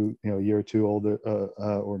 a year or two older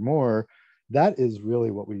or more. That is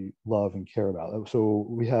really what we love and care about. So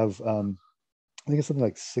we have, I think it's something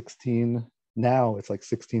like 16, now it's like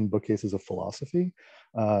 16 bookcases of philosophy.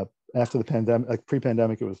 After the pandemic, like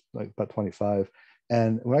pre-pandemic, it was like about 25.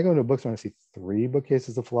 And when I go into a bookstore and I see 3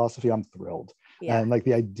 bookcases of philosophy, I'm thrilled. Yeah. And like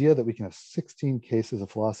the idea that we can have 16 cases of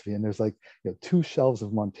philosophy, and there's like 2 shelves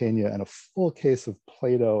of Montaigne and a full case of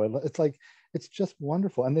Plato, and it's just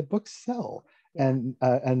wonderful. And the books sell. Yeah.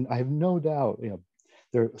 And I have no doubt,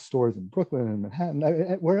 there are stores in Brooklyn and Manhattan,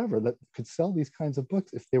 wherever, that could sell these kinds of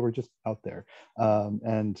books if they were just out there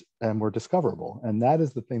and were discoverable. And that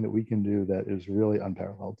is the thing that we can do that is really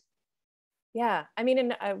unparalleled. Yeah, I mean,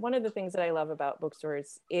 and one of the things that I love about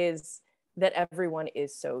bookstores is that everyone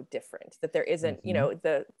is so different, that there isn't,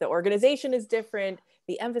 the organization is different,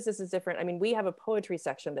 the emphasis is different. I mean, we have a poetry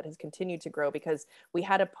section that has continued to grow because we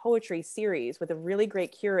had a poetry series with a really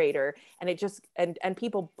great curator, and it just, and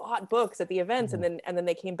people bought books at the events, and then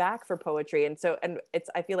they came back for poetry. And so, and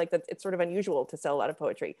I feel like that it's sort of unusual to sell a lot of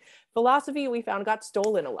poetry. Philosophy, we found, got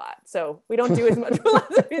stolen a lot. So we don't do as much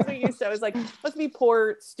philosophy as we used to. I was like, must be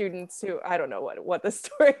poor students who, I don't know what the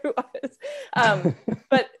story was.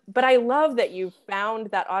 But I love that you found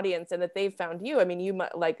that audience and that they've found you. I mean, you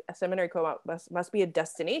like a seminary co-op must be a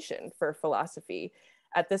destination for philosophy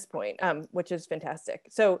at this point, which is fantastic.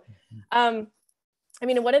 So, I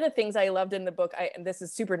mean, one of the things I loved in the book, and this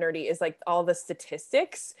is super nerdy, is like all the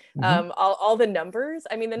statistics, all the numbers.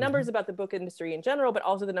 I mean, the numbers about the book industry in general, but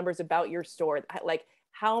also the numbers about your store, like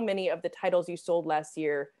how many of the titles you sold last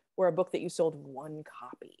year were a book that you sold 1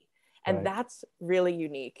 copy. And that's really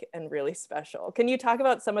unique and really special. Can you talk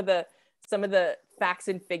about some of the facts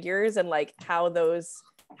and figures and like how those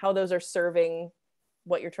are serving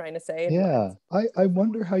what you're trying to say? Yeah, I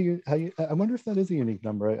wonder I wonder if that is a unique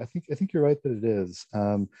number. I think you're right that it is.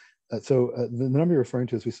 The number you're referring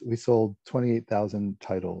to is we sold 28,000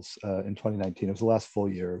 titles in 2019. It was the last full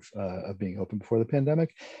year of being open before the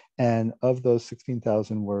pandemic, and of those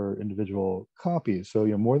 16,000 were individual copies. So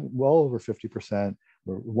well over 50%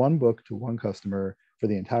 were 1 book to 1 customer for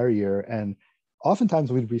the entire year. And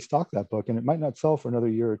oftentimes we'd restock that book, and it might not sell for another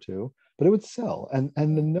year or 2, but it would sell. And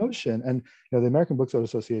the notion, and the American Bookstores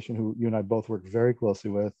Association, who you and I both work very closely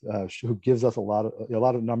with, who gives us a lot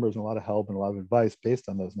of numbers and a lot of help and a lot of advice based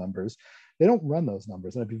on those numbers, they don't run those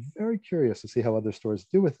numbers. And I'd be very curious to see how other stores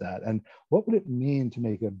do with that. And what would it mean to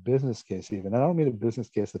make a business case even? And I don't mean a business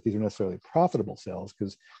case that these are necessarily profitable sales,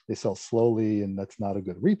 because they sell slowly and that's not a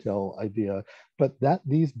good retail idea, but that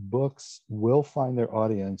these books will find their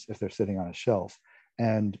audience if they're sitting on a shelf.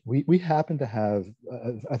 And we happen to have,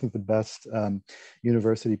 I think, the best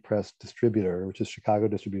university press distributor, which is Chicago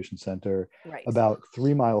Distribution Center, about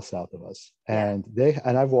 3 miles south of us. And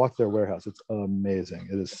I've walked their warehouse. It's amazing.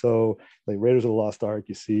 It is so, like Raiders of the Lost Ark.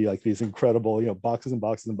 You see like these incredible, boxes and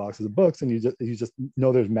boxes and boxes of books, and you just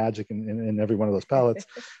know there's magic in every one of those pallets.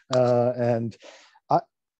 And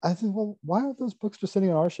I think, well, why aren't those books just sitting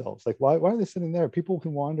on our shelves? Like, why are they sitting there? People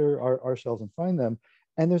can wander our shelves and find them.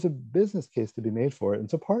 And there's a business case to be made for it.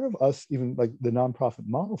 And so part of us, even like the nonprofit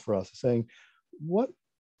model for us, is saying, what,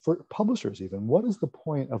 for publishers even, what is the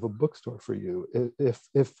point of a bookstore for you?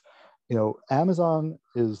 If Amazon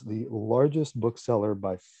is the largest bookseller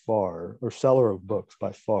by far, or seller of books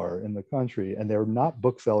by far in the country, and they're not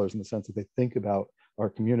booksellers in the sense that they think about our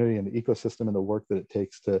community and the ecosystem and the work that it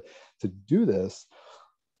takes to do this,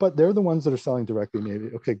 but they're the ones that are selling directly,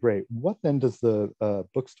 maybe, okay, great. What then does the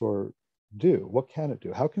bookstore do? What can it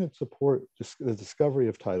do? How can it support the discovery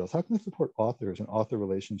of titles? How can it support authors and author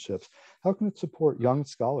relationships? How can it support young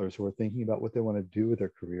scholars who are thinking about what they want to do with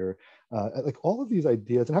their career? Like all of these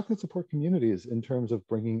ideas, and how can it support communities in terms of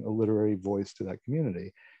bringing a literary voice to that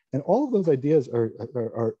community? And all of those ideas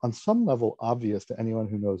are on some level obvious to anyone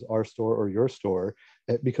who knows our store or your store,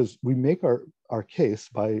 because we make our case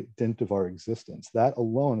by dint of our existence. That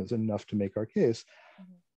alone is enough to make our case.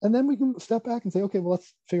 And then we can step back and say, okay, well,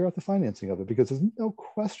 let's figure out the financing of it, because there's no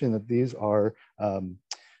question that these are,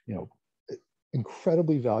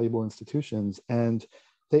 incredibly valuable institutions, and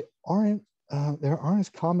they aren't as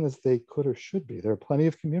common as they could or should be. There are plenty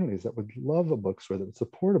of communities that would love a bookstore, that would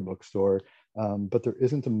support a bookstore, but there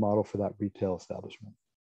isn't a model for that retail establishment.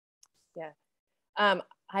 Yeah.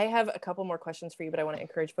 I have a couple more questions for you, but I want to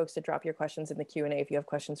encourage folks to drop your questions in the Q&A if you have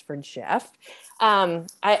questions for Jeff.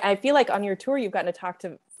 I feel like on your tour, you've gotten to talk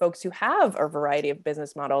to folks who have a variety of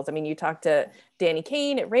business models. I mean, you talked to Danny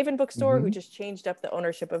Kane at Raven Bookstore, who just changed up the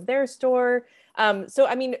ownership of their store. So,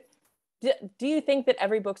 I mean, do you think that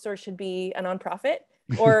every bookstore should be a nonprofit?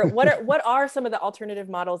 Or what are some of the alternative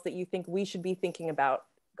models that you think we should be thinking about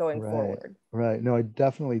going forward? Right. No, I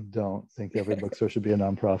definitely don't think every bookstore should be a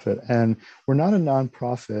nonprofit. And we're not a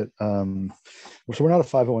nonprofit. So we're not a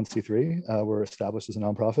 501c3. We're established as a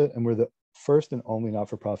nonprofit, and we're the first and only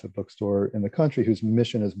not-for-profit bookstore in the country whose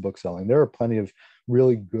mission is bookselling. There are plenty of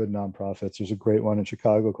really good nonprofits. There's a great one in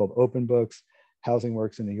Chicago called Open Books. Housing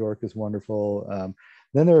Works in New York is wonderful.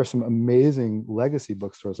 Then there are some amazing legacy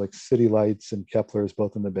bookstores like City Lights and Kepler's,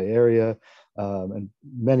 both in the Bay Area, and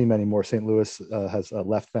many, many more. St. Louis has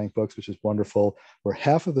Left Bank Books, which is wonderful, where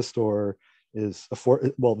half of the store is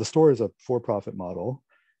the store is a for-profit model,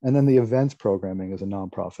 and then the events programming is a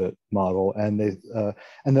nonprofit model. And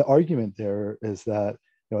and the argument there is that,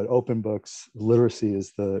 you know, at Open Books, literacy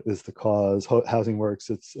is the cause. Housing Works,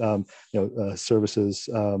 it's services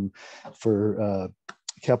for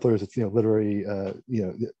Kepler's, it's literary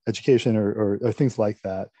education or things like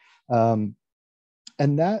that, and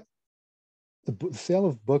that the sale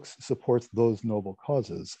of books supports those noble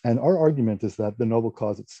causes. And our argument is that the noble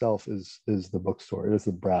cause itself is the bookstore, it is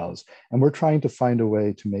the browse, and we're trying to find a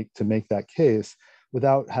way to make that case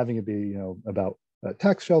without having it be about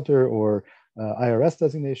tax shelter or IRS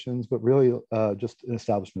designations, but really just an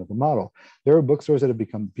establishment of a model. There are bookstores that have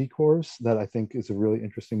become B Corps that I think is a really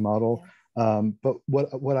interesting model. Yeah. But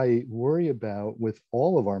what I worry about with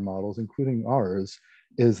all of our models, including ours,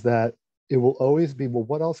 is that it will always be, well,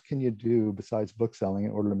 what else can you do besides bookselling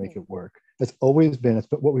in order to make it work? It's always been, it's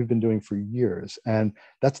what we've been doing for years. And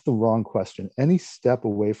that's the wrong question. Any step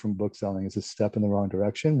away from bookselling is a step in the wrong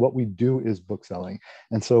direction. What we do is bookselling.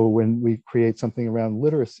 And so when we create something around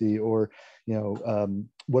literacy, or,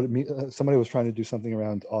 somebody was trying to do something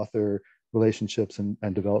around author relationships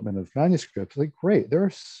and development of manuscripts, like, great, there are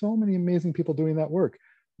so many amazing people doing that work.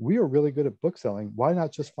 We are really good at bookselling. Why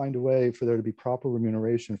not just find a way for there to be proper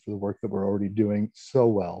remuneration for the work that we're already doing so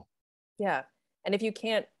well? Yeah. And if you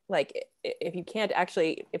can't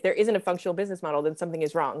actually, if there isn't a functional business model, then something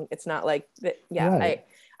is wrong. It's not like that. Yeah, right.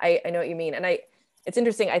 I know what you mean. And it's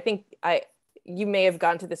interesting. I think you may have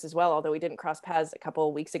gone to this as well, although we didn't cross paths. A couple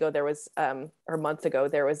of weeks ago, there was, or months ago,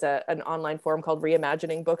 there was an online forum called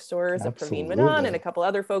Reimagining Bookstores that Praveen Madan and a couple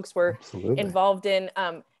other folks were involved in.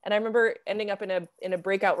 And I remember ending up in a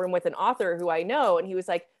breakout room with an author who I know, and he was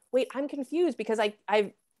like, wait, I'm confused because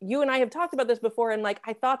you and I have talked about this before, and like,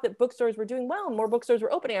 I thought that bookstores were doing well and more bookstores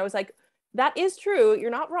were opening. I was like, that is true. You're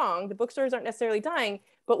not wrong. The bookstores aren't necessarily dying,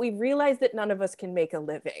 but we realized that none of us can make a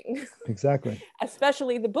living. Exactly.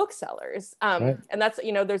 Especially the booksellers. Right. And that's,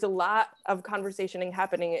 there's a lot of conversation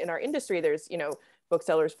happening in our industry. There's,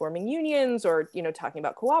 booksellers forming unions, or, talking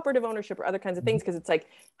about cooperative ownership or other kinds of things. Because it's like,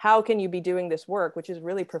 how can you be doing this work, which is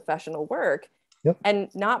really professional work, and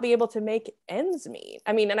not be able to make ends meet?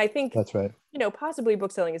 I mean, and I think that's right. Possibly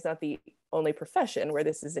bookselling is not the only profession where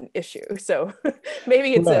this is an issue. So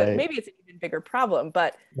maybe it's an even bigger problem,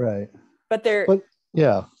 but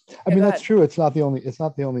yeah, I mean, that's true. It's not the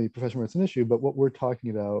only profession where it's an issue, but what we're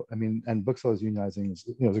talking about, I mean, and booksellers unionizing is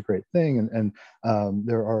a great thing. And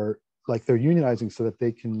there are, like, they're unionizing so that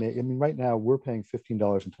they can make, I mean, right now we're paying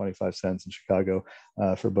 $15.25 in Chicago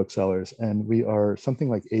for booksellers, and we are something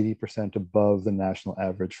like 80% above the national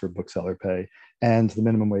average for bookseller pay. And the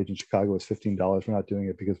minimum wage in Chicago is $15. We're not doing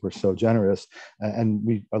it because we're so generous, and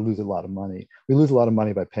we lose a lot of money. We lose a lot of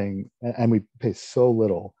money by paying, and we pay so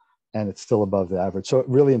little, and it's still above the average. So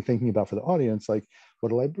really, in thinking about for the audience, like,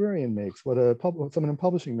 what a librarian makes, what someone in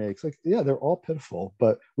publishing makes, like, yeah, they're all pitiful,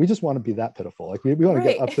 but we just want to be that pitiful. Like, we want to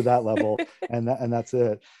get up to that level, and that's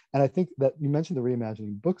it. And I think that you mentioned the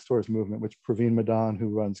Reimagining Bookstores movement, which Praveen Madan, who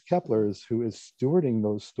runs Kepler's, who is stewarding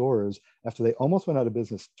those stores after they almost went out of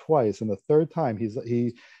business twice, and the third time he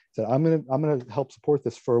said, I'm gonna help support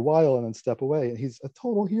this for a while and then step away. And he's a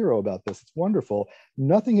total hero about this. It's wonderful.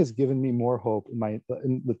 Nothing has given me more hope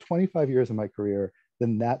in the 25 years of my career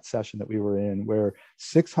than that session that we were in, where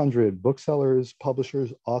 600 booksellers,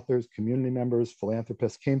 publishers, authors, community members,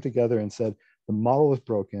 philanthropists came together and said, the model is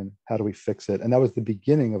broken. How do we fix it? And that was the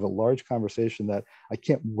beginning of a large conversation that I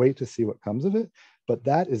can't wait to see what comes of it. But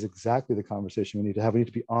that is exactly the conversation we need to have. We need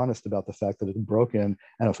to be honest about the fact that it's broken.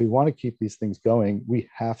 And if we want to keep these things going, we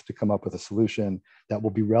have to come up with a solution that will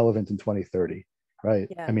be relevant in 2030, right?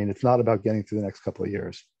 Yeah. I mean, it's not about getting through the next couple of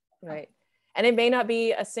years. Right. And it may not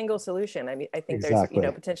be a single solution. I mean, I think there's, Exactly.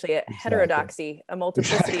 potentially a Exactly. heterodoxy, a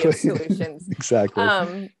multiplicity of solutions. Exactly.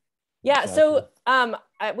 Yeah, Exactly. so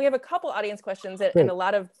we have a couple audience questions and a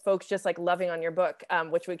lot of folks just like loving on your book,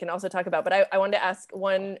 which we can also talk about. But I wanted to ask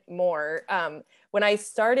one more. When I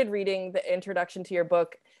started reading the introduction to your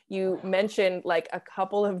book, you mentioned like a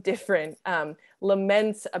couple of different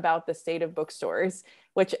laments about the state of bookstores,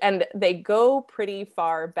 and they go pretty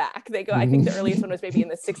far back. They go, I think the earliest one was maybe in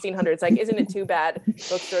the 1600s. Like, isn't it too bad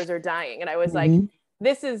bookstores are dying? And I was like,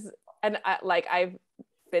 this is, and I've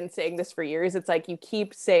been saying this for years. It's like you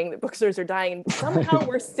keep saying that bookstores are dying and somehow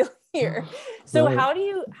we're still here. So how do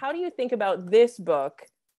you think about this book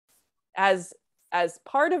as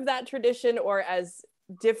part of that tradition or as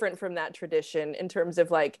different from that tradition in terms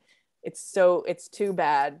of like it's too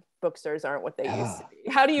bad bookstores aren't what they used to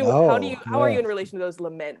be? How are you in relation to those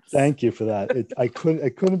laments? Thank you for that.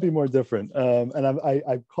 It couldn't be more different. And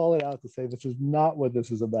I call it out to say this is not what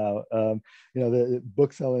this is about. The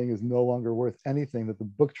book selling is no longer worth anything. That the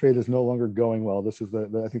book trade is no longer going well. This is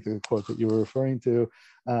I think the quote that you were referring to.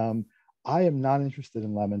 I am not interested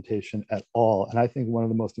in lamentation at all. And I think one of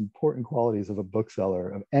the most important qualities of a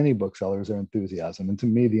bookseller, of any bookseller, is their enthusiasm. And to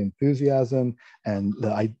me, the enthusiasm and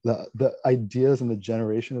the ideas and the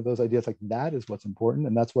generation of those ideas, like that is what's important.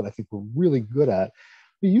 And that's what I think we're really good at.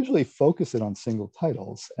 We usually focus it on single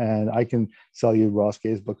titles, and I can sell you Ross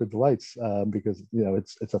Gay's Book of Delights because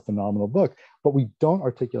it's a phenomenal book, but we don't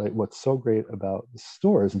articulate what's so great about the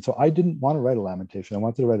stores. And so I didn't want to write a lamentation. I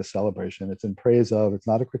wanted to write a celebration. It's in praise of. It's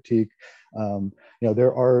not a critique.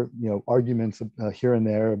 There are arguments here and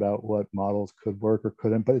there about what models could work or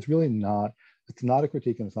couldn't, but it's really not. It's not a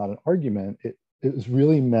critique and it's not an argument. It is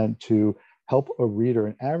really meant to help a reader,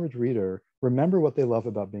 an average reader, remember what they love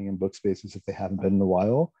about being in book spaces if they haven't been in a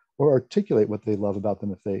while, or articulate what they love about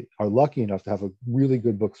them if they are lucky enough to have a really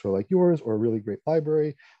good bookstore like yours, or a really great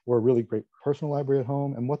library, or a really great personal library at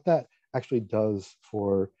home, and what that actually does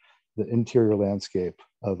for the interior landscape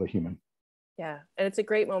of a human. Yeah, and it's a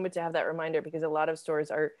great moment to have that reminder because a lot of stores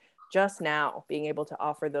are just now being able to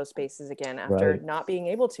offer those spaces again after not being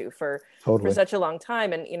able to for such a long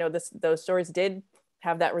time. And those stores did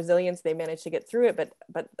have that resilience. They managed to get through it,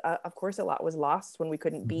 but of course a lot was lost when we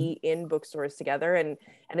couldn't be in bookstores together, and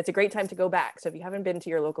it's a great time to go back. So if you haven't been to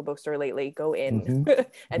your local bookstore lately, go in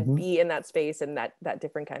and be in that space and that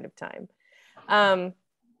different kind of time.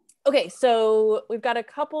 Okay, so we've got a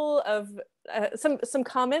couple of some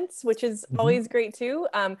comments, which is always great too.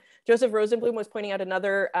 Joseph Rosenblum was pointing out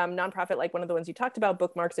another nonprofit, like one of the ones you talked about,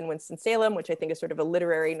 Bookmarks in Winston-Salem, which I think is sort of a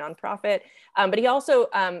literary nonprofit. But he also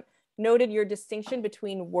noted your distinction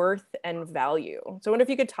between worth and value. So I wonder if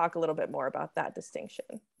you could talk a little bit more about that distinction.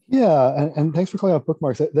 Yeah, and thanks for calling out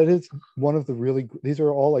Bookmarks. That is one of the these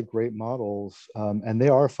are all like great models, and they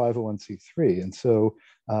are 501c3. And so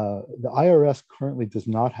the IRS currently does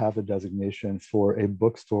not have a designation for a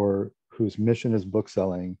bookstore whose mission is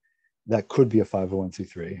bookselling that could be a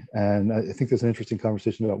 501c3. And I think there's an interesting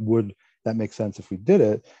conversation about would that make sense if we did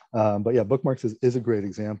it. But yeah, Bookmarks is a great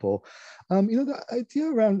example. The idea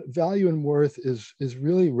around value and worth is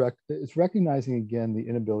really it's recognizing again the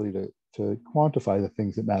inability to quantify the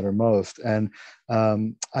things that matter most. And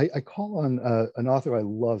I call on an author I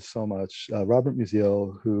love so much, Robert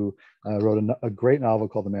Musil, who wrote a great novel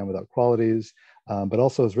called The Man Without Qualities, but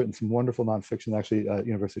also has written some wonderful nonfiction, actually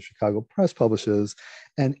University of Chicago Press publishes.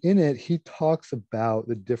 And in it, he talks about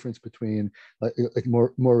the difference between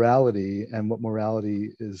morality and what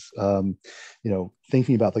morality is,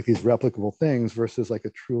 thinking about like these replicable things versus like a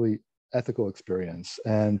truly ethical experience,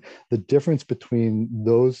 and the difference between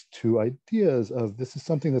those two ideas of this is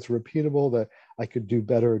something that's repeatable, that I could do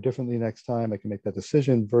better or differently next time, I can make that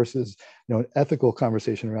decision, versus an ethical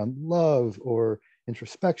conversation around love or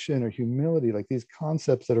introspection or humility, like these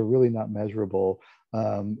concepts that are really not measurable.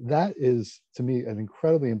 That is, to me, an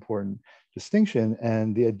incredibly important distinction.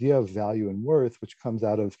 And the idea of value and worth, which comes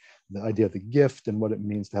out of the idea of the gift and what it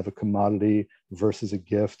means to have a commodity versus a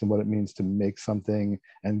gift, and what it means to make something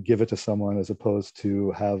and give it to someone as opposed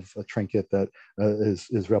to have a trinket that is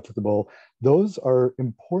replicable. Those are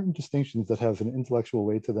important distinctions that have an intellectual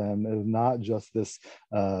weight to them, and not just this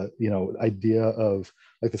idea of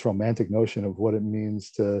like this romantic notion of what it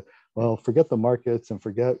means to, well, forget the markets and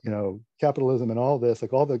forget, capitalism and all this,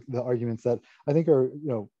 like all the arguments that I think are,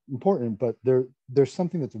 important, but there's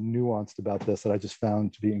something that's nuanced about this that I just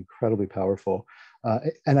found to be incredibly powerful.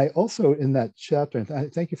 And I also, in that chapter,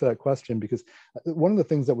 and thank you for that question, because one of the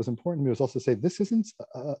things that was important to me was also to say, this isn't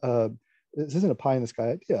a pie in the sky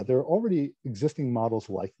idea. There are already existing models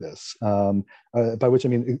like this, by which I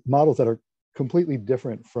mean models that are completely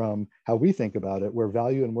different from how we think about it, where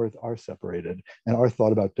value and worth are separated and are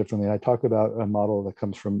thought about differently. I talk about a model that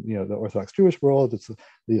comes from, you know, the Orthodox Jewish world. It's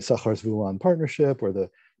the Sachar Zvulan partnership, where the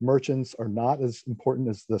merchants are not as important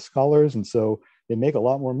as the scholars, and so they make a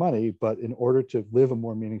lot more money, but in order to live a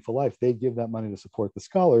more meaningful life, they give that money to support the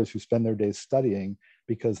scholars who spend their days studying,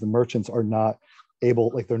 because the merchants are not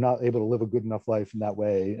able, like they're not able to live a good enough life in that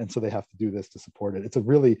way, and so they have to do this to support it.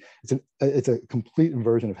 It's a complete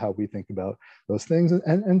inversion of how we think about those things,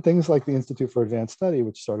 and things like the Institute for Advanced Study,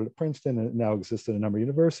 which started at Princeton and now exists at a number of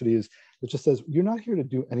universities, that just says, you're not here to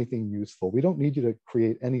do anything useful. We don't need you to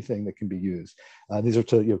create anything that can be used. These are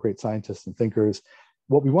to, you know, great scientists and thinkers.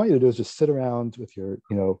 What we want you to do is just sit around with your,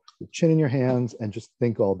 you know, chin in your hands and just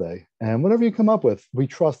think all day. And whatever you come up with, we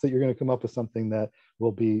trust that you're going to come up with something that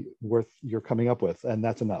will be worth your coming up with, and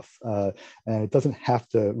that's enough. And it doesn't have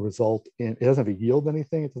to result in, it doesn't have to yield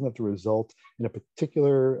anything. It doesn't have to result in a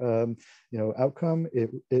particular, you know, outcome.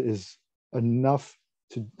 It is enough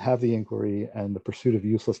to have the inquiry, and the pursuit of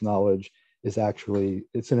useless knowledge is actually,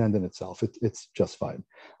 it's an end in itself. It's just fine.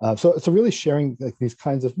 So really sharing like these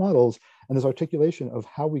kinds of models and this articulation of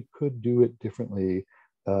how we could do it differently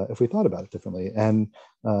if we thought about it differently. And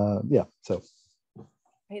yeah, so.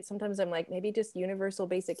 Right. Sometimes I'm like, maybe just universal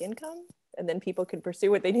basic income, and then people can pursue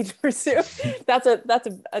what they need to pursue. That's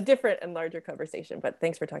a different and larger conversation, but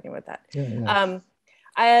thanks for talking about that. Yeah.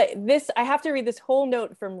 I have to read this whole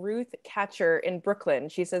note from Ruth Catcher in Brooklyn.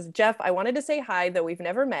 She says, Jeff, I wanted to say hi, though we've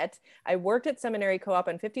never met. I worked at Seminary Co-op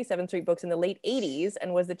on 57th Street Books in the late 80s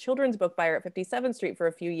and was the children's book buyer at 57th Street for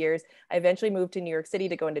a few years. I eventually moved to New York City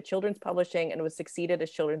to go into children's publishing and was succeeded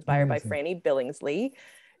as children's buyer by Franny Billingsley.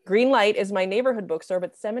 Greenlight is my neighborhood bookstore,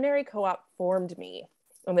 but Seminary Co-op formed me.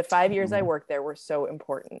 And the 5 years I worked there were so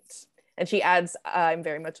important. And she adds, I'm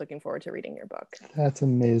very much looking forward to reading your book. That's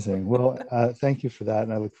amazing. Well, thank you for that.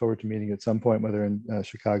 And I look forward to meeting you at some point, whether in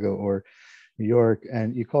Chicago or New York.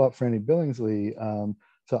 And you call up Franny Billingsley.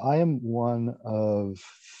 So I am one of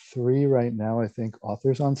 3 right now, I think,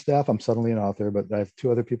 authors on staff. I'm suddenly an author, but I have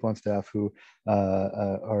 2 other people on staff who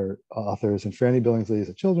are authors. And Franny Billingsley is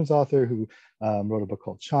a children's author who wrote a book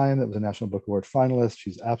called Chime that was a National Book Award finalist.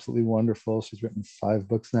 She's absolutely wonderful. She's written 5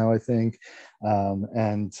 books now, I think.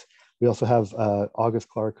 And we also have August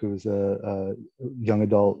Clark, who's a young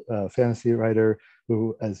adult fantasy writer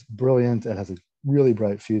who is brilliant and has a really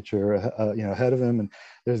bright future, you know, ahead of him. And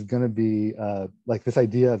there's going to be like this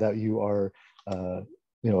idea that you are,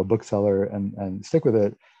 you know, a bookseller and stick with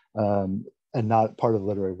it, and not part of the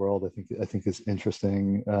literary world. I think is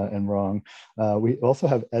interesting and wrong. We also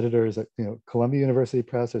have editors at, you know, Columbia University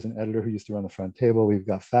Press. There's an editor who used to run the front table. We've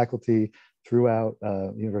got faculty throughout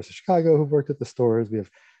University of Chicago who've worked at the stores. We have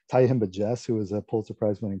Taya Himba-Jess, who is a Pulitzer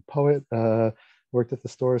Prize winning poet, worked at the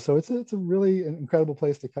store. So it's a really incredible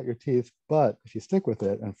place to cut your teeth. But if you stick with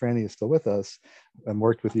it, and Franny is still with us and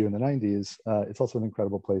worked with you in the 90s, it's also an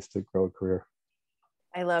incredible place to grow a career.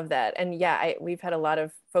 I love that. And yeah, we've had a lot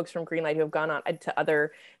of folks from Greenlight who have gone on to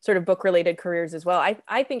other sort of book related careers as well.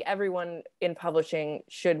 I think everyone in publishing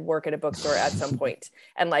should work at a bookstore at some point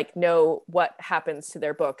and like know what happens to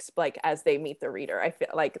their books, like as they meet the reader. I feel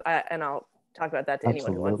like, and I'll talk about that to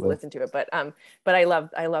anyone who wants to listen to it. But I love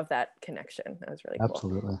that connection. That was really cool.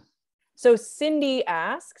 Absolutely. So Cindy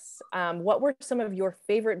asks, what were some of your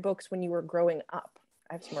favorite books when you were growing up?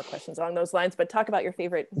 I have some more questions along those lines, but talk about your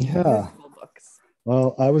favorite books.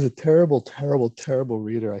 Well, I was a terrible, terrible, terrible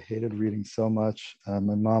reader. I hated reading so much. My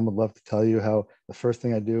mom would love to tell you how the first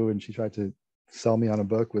thing I do when she tried to sell me on a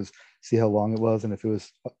book was see how long it was. And if it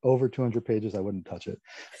was over 200 pages, I wouldn't touch it.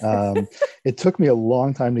 It took me a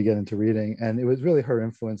long time to get into reading. And it was really her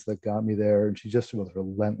influence that got me there. And she just was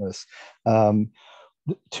relentless.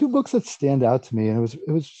 2 books that stand out to me, and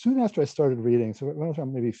it was soon after I started reading. So when I was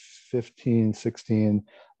around maybe 15, 16,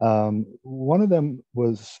 one of them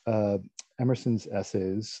was Emerson's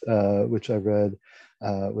essays, which I read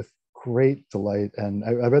with great delight. And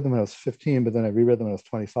I read them when I was 15, but then I reread them when I was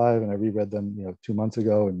 25, and I reread them, you know, 2 months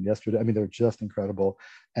ago and yesterday. I mean, they're just incredible.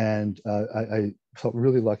 And I felt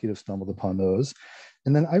really lucky to have stumbled upon those.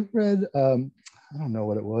 And then I read, I don't know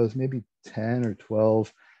what it was, maybe 10 or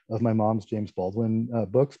 12 of my mom's James Baldwin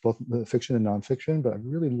books, both the fiction and nonfiction, but I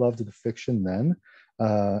really loved the fiction then.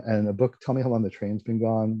 And a book, Tell Me How Long the Train's Been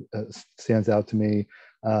Gone, stands out to me,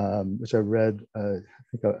 which I read, I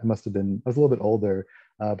think I must have been, I was a little bit older,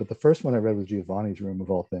 but the first one I read was Giovanni's Room,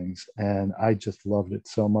 of all things. And I just loved it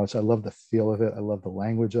so much. I loved the feel of it. I loved the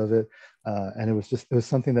language of it. And it was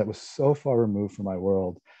something that was so far removed from my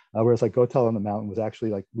world. Whereas like Go Tell on the Mountain was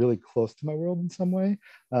actually like really close to my world in some way,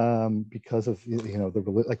 because of, you know,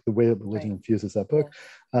 the way that religion infuses that book.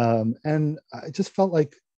 And I just felt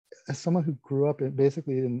like as someone who grew up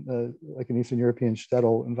basically in like an Eastern European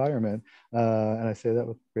shtetl environment, and I say that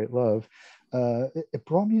with great love, it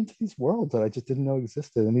brought me into these worlds that I just didn't know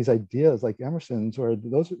existed, and these ideas like Emerson's, or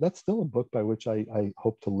that's still a book by which I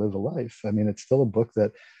hope to live a life. I mean, it's still a book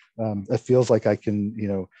that it feels like I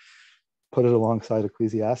can, put it alongside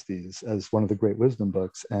Ecclesiastes as one of the great wisdom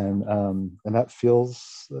books, and that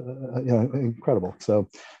feels incredible. So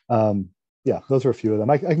yeah, those are a few of them.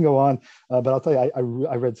 I can go on, but I'll tell you,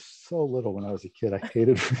 I read so little when I was a kid. I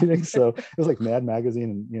hated reading, so it was like Mad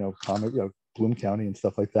Magazine and comic, Bloom County and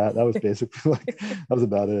stuff like that. That was basically that was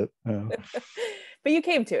about it. But you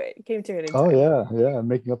came to it. You came to it in Oh time. yeah, I'm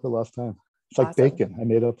making up for lost time. It's like Awesome. bacon. I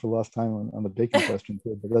made up for lost time on the bacon question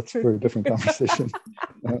too, but that's for a different conversation.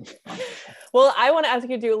 Well, I want to ask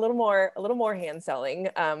you to do a little more hand selling.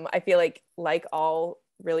 I feel like all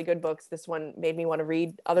really good books, this one made me want to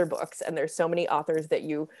read other books, and there's so many authors that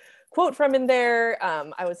you quote from in there.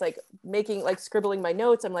 I was scribbling my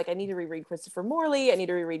notes. I'm like, I need to reread Christopher Morley. I need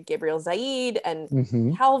to reread Gabriel Zaid and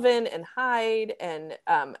Calvin and Hyde, and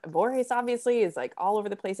Borges obviously is like all over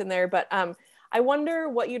the place in there. But I wonder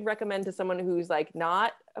what you'd recommend to someone who's like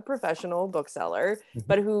not a professional bookseller,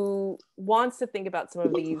 but who wants to think about some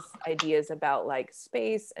of these ideas about like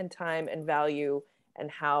space and time and value and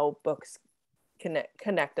how books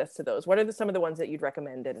connect us to those. What are some of the ones that you'd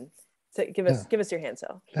recommend? And so give us your hand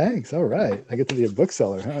sell. Thanks. All right, I get to be a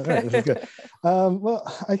bookseller. All right, this is good. Well,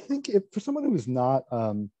 I think for someone who's not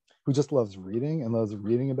who just loves reading and loves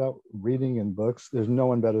reading about reading and books, there's no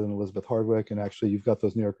one better than Elizabeth Hardwick. And actually, you've got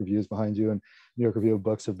those New York reviews behind you, and New York Review of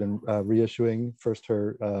Books have been reissuing first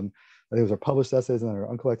her, I think it was her published essays, and then her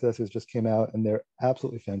uncollected essays just came out, and they're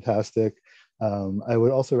absolutely fantastic. I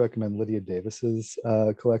would also recommend Lydia Davis's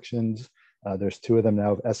collections. There's two of them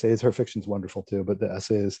now of essays. Her fiction's wonderful too, but the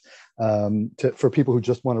essays for people who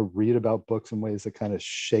just want to read about books in ways that kind of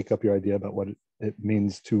shake up your idea about what it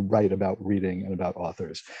means to write about reading and about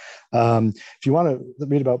authors. If you want to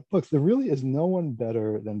read about books, there really is no one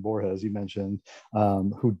better than Borges, you mentioned,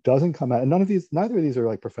 who doesnn't come out, and neither of these are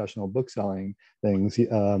like professional book selling things. You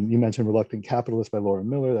mentioned Reluctant Capitalist by Laura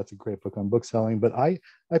Miller. That's a great book on book selling, but I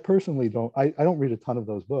personally don't read a ton of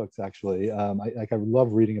those books, actually. I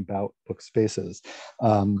love reading about book spaces.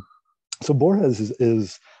 So Borges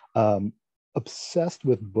is obsessed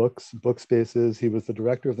with books, book spaces. He was the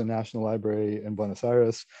director of the National Library in Buenos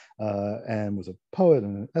Aires, and was a poet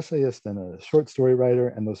and an essayist and a short story writer.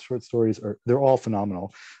 And those short stories they're all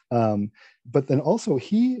phenomenal. But then also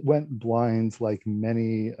he went blind like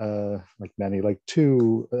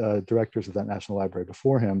two directors of that National Library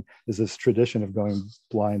before him. There's this tradition of going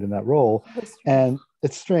blind in that role. And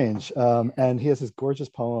it's strange. And he has this gorgeous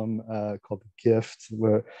poem called The Gift,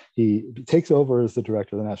 where he takes over as the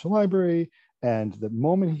director of the National Library. And the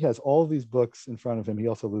moment he has all of these books in front of him, he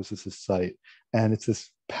also loses his sight. And it's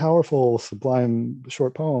this powerful, sublime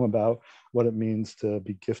short poem about what it means to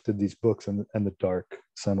be gifted these books and the dark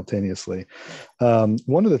simultaneously.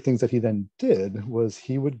 One of the things that he then did was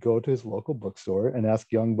he would go to his local bookstore and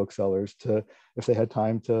ask young booksellers if they had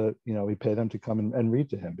time to, he'd pay them to come and read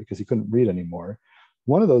to him because he couldn't read anymore.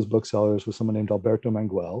 One of those booksellers was someone named Alberto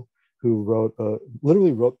Manguel, who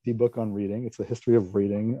literally wrote the book on reading. It's the history of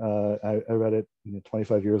reading. I read it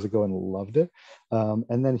 25 years ago and loved it.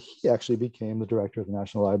 And then he actually became the director of the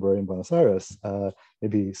National Library in Buenos Aires,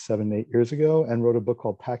 maybe 7-8 years ago, and wrote a book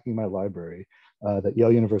called Packing My Library that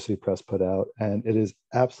Yale University Press put out. And it is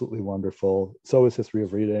absolutely wonderful. So is History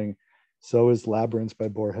of Reading. So is Labyrinth by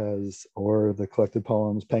Borges, or the collected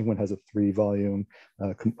poems. Penguin has a 3-volume,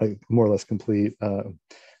 more or less complete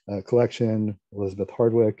collection. Elizabeth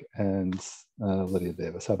Hardwick and Lydia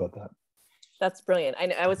Davis. How about that? That's brilliant.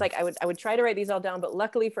 I was like, I would try to write these all down, but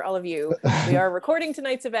luckily for all of you, we are recording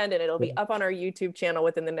tonight's event, and it'll be up on our YouTube channel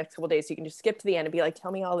within the next couple of days. So you can just skip to the end and be like,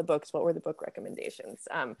 tell me all the books. What were the book recommendations?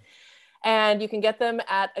 And you can get them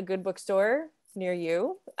at a good bookstore near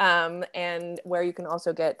you, and where you can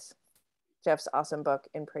also get Jeff's awesome book,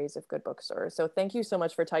 In Praise of Good Bookstores. So thank you so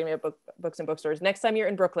much for talking about books and bookstores. Next time you're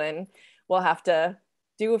in Brooklyn, we'll have to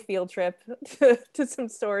do a field trip to some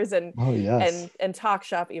stores and talk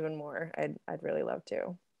shop even more. I'd really love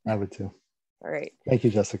to. I would too. All right. Thank you,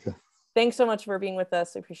 Jessica. Thanks so much for being with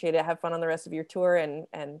us. I appreciate it. Have fun on the rest of your tour, and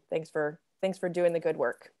thanks for doing the good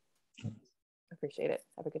work. Appreciate it.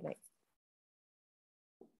 Have a good night.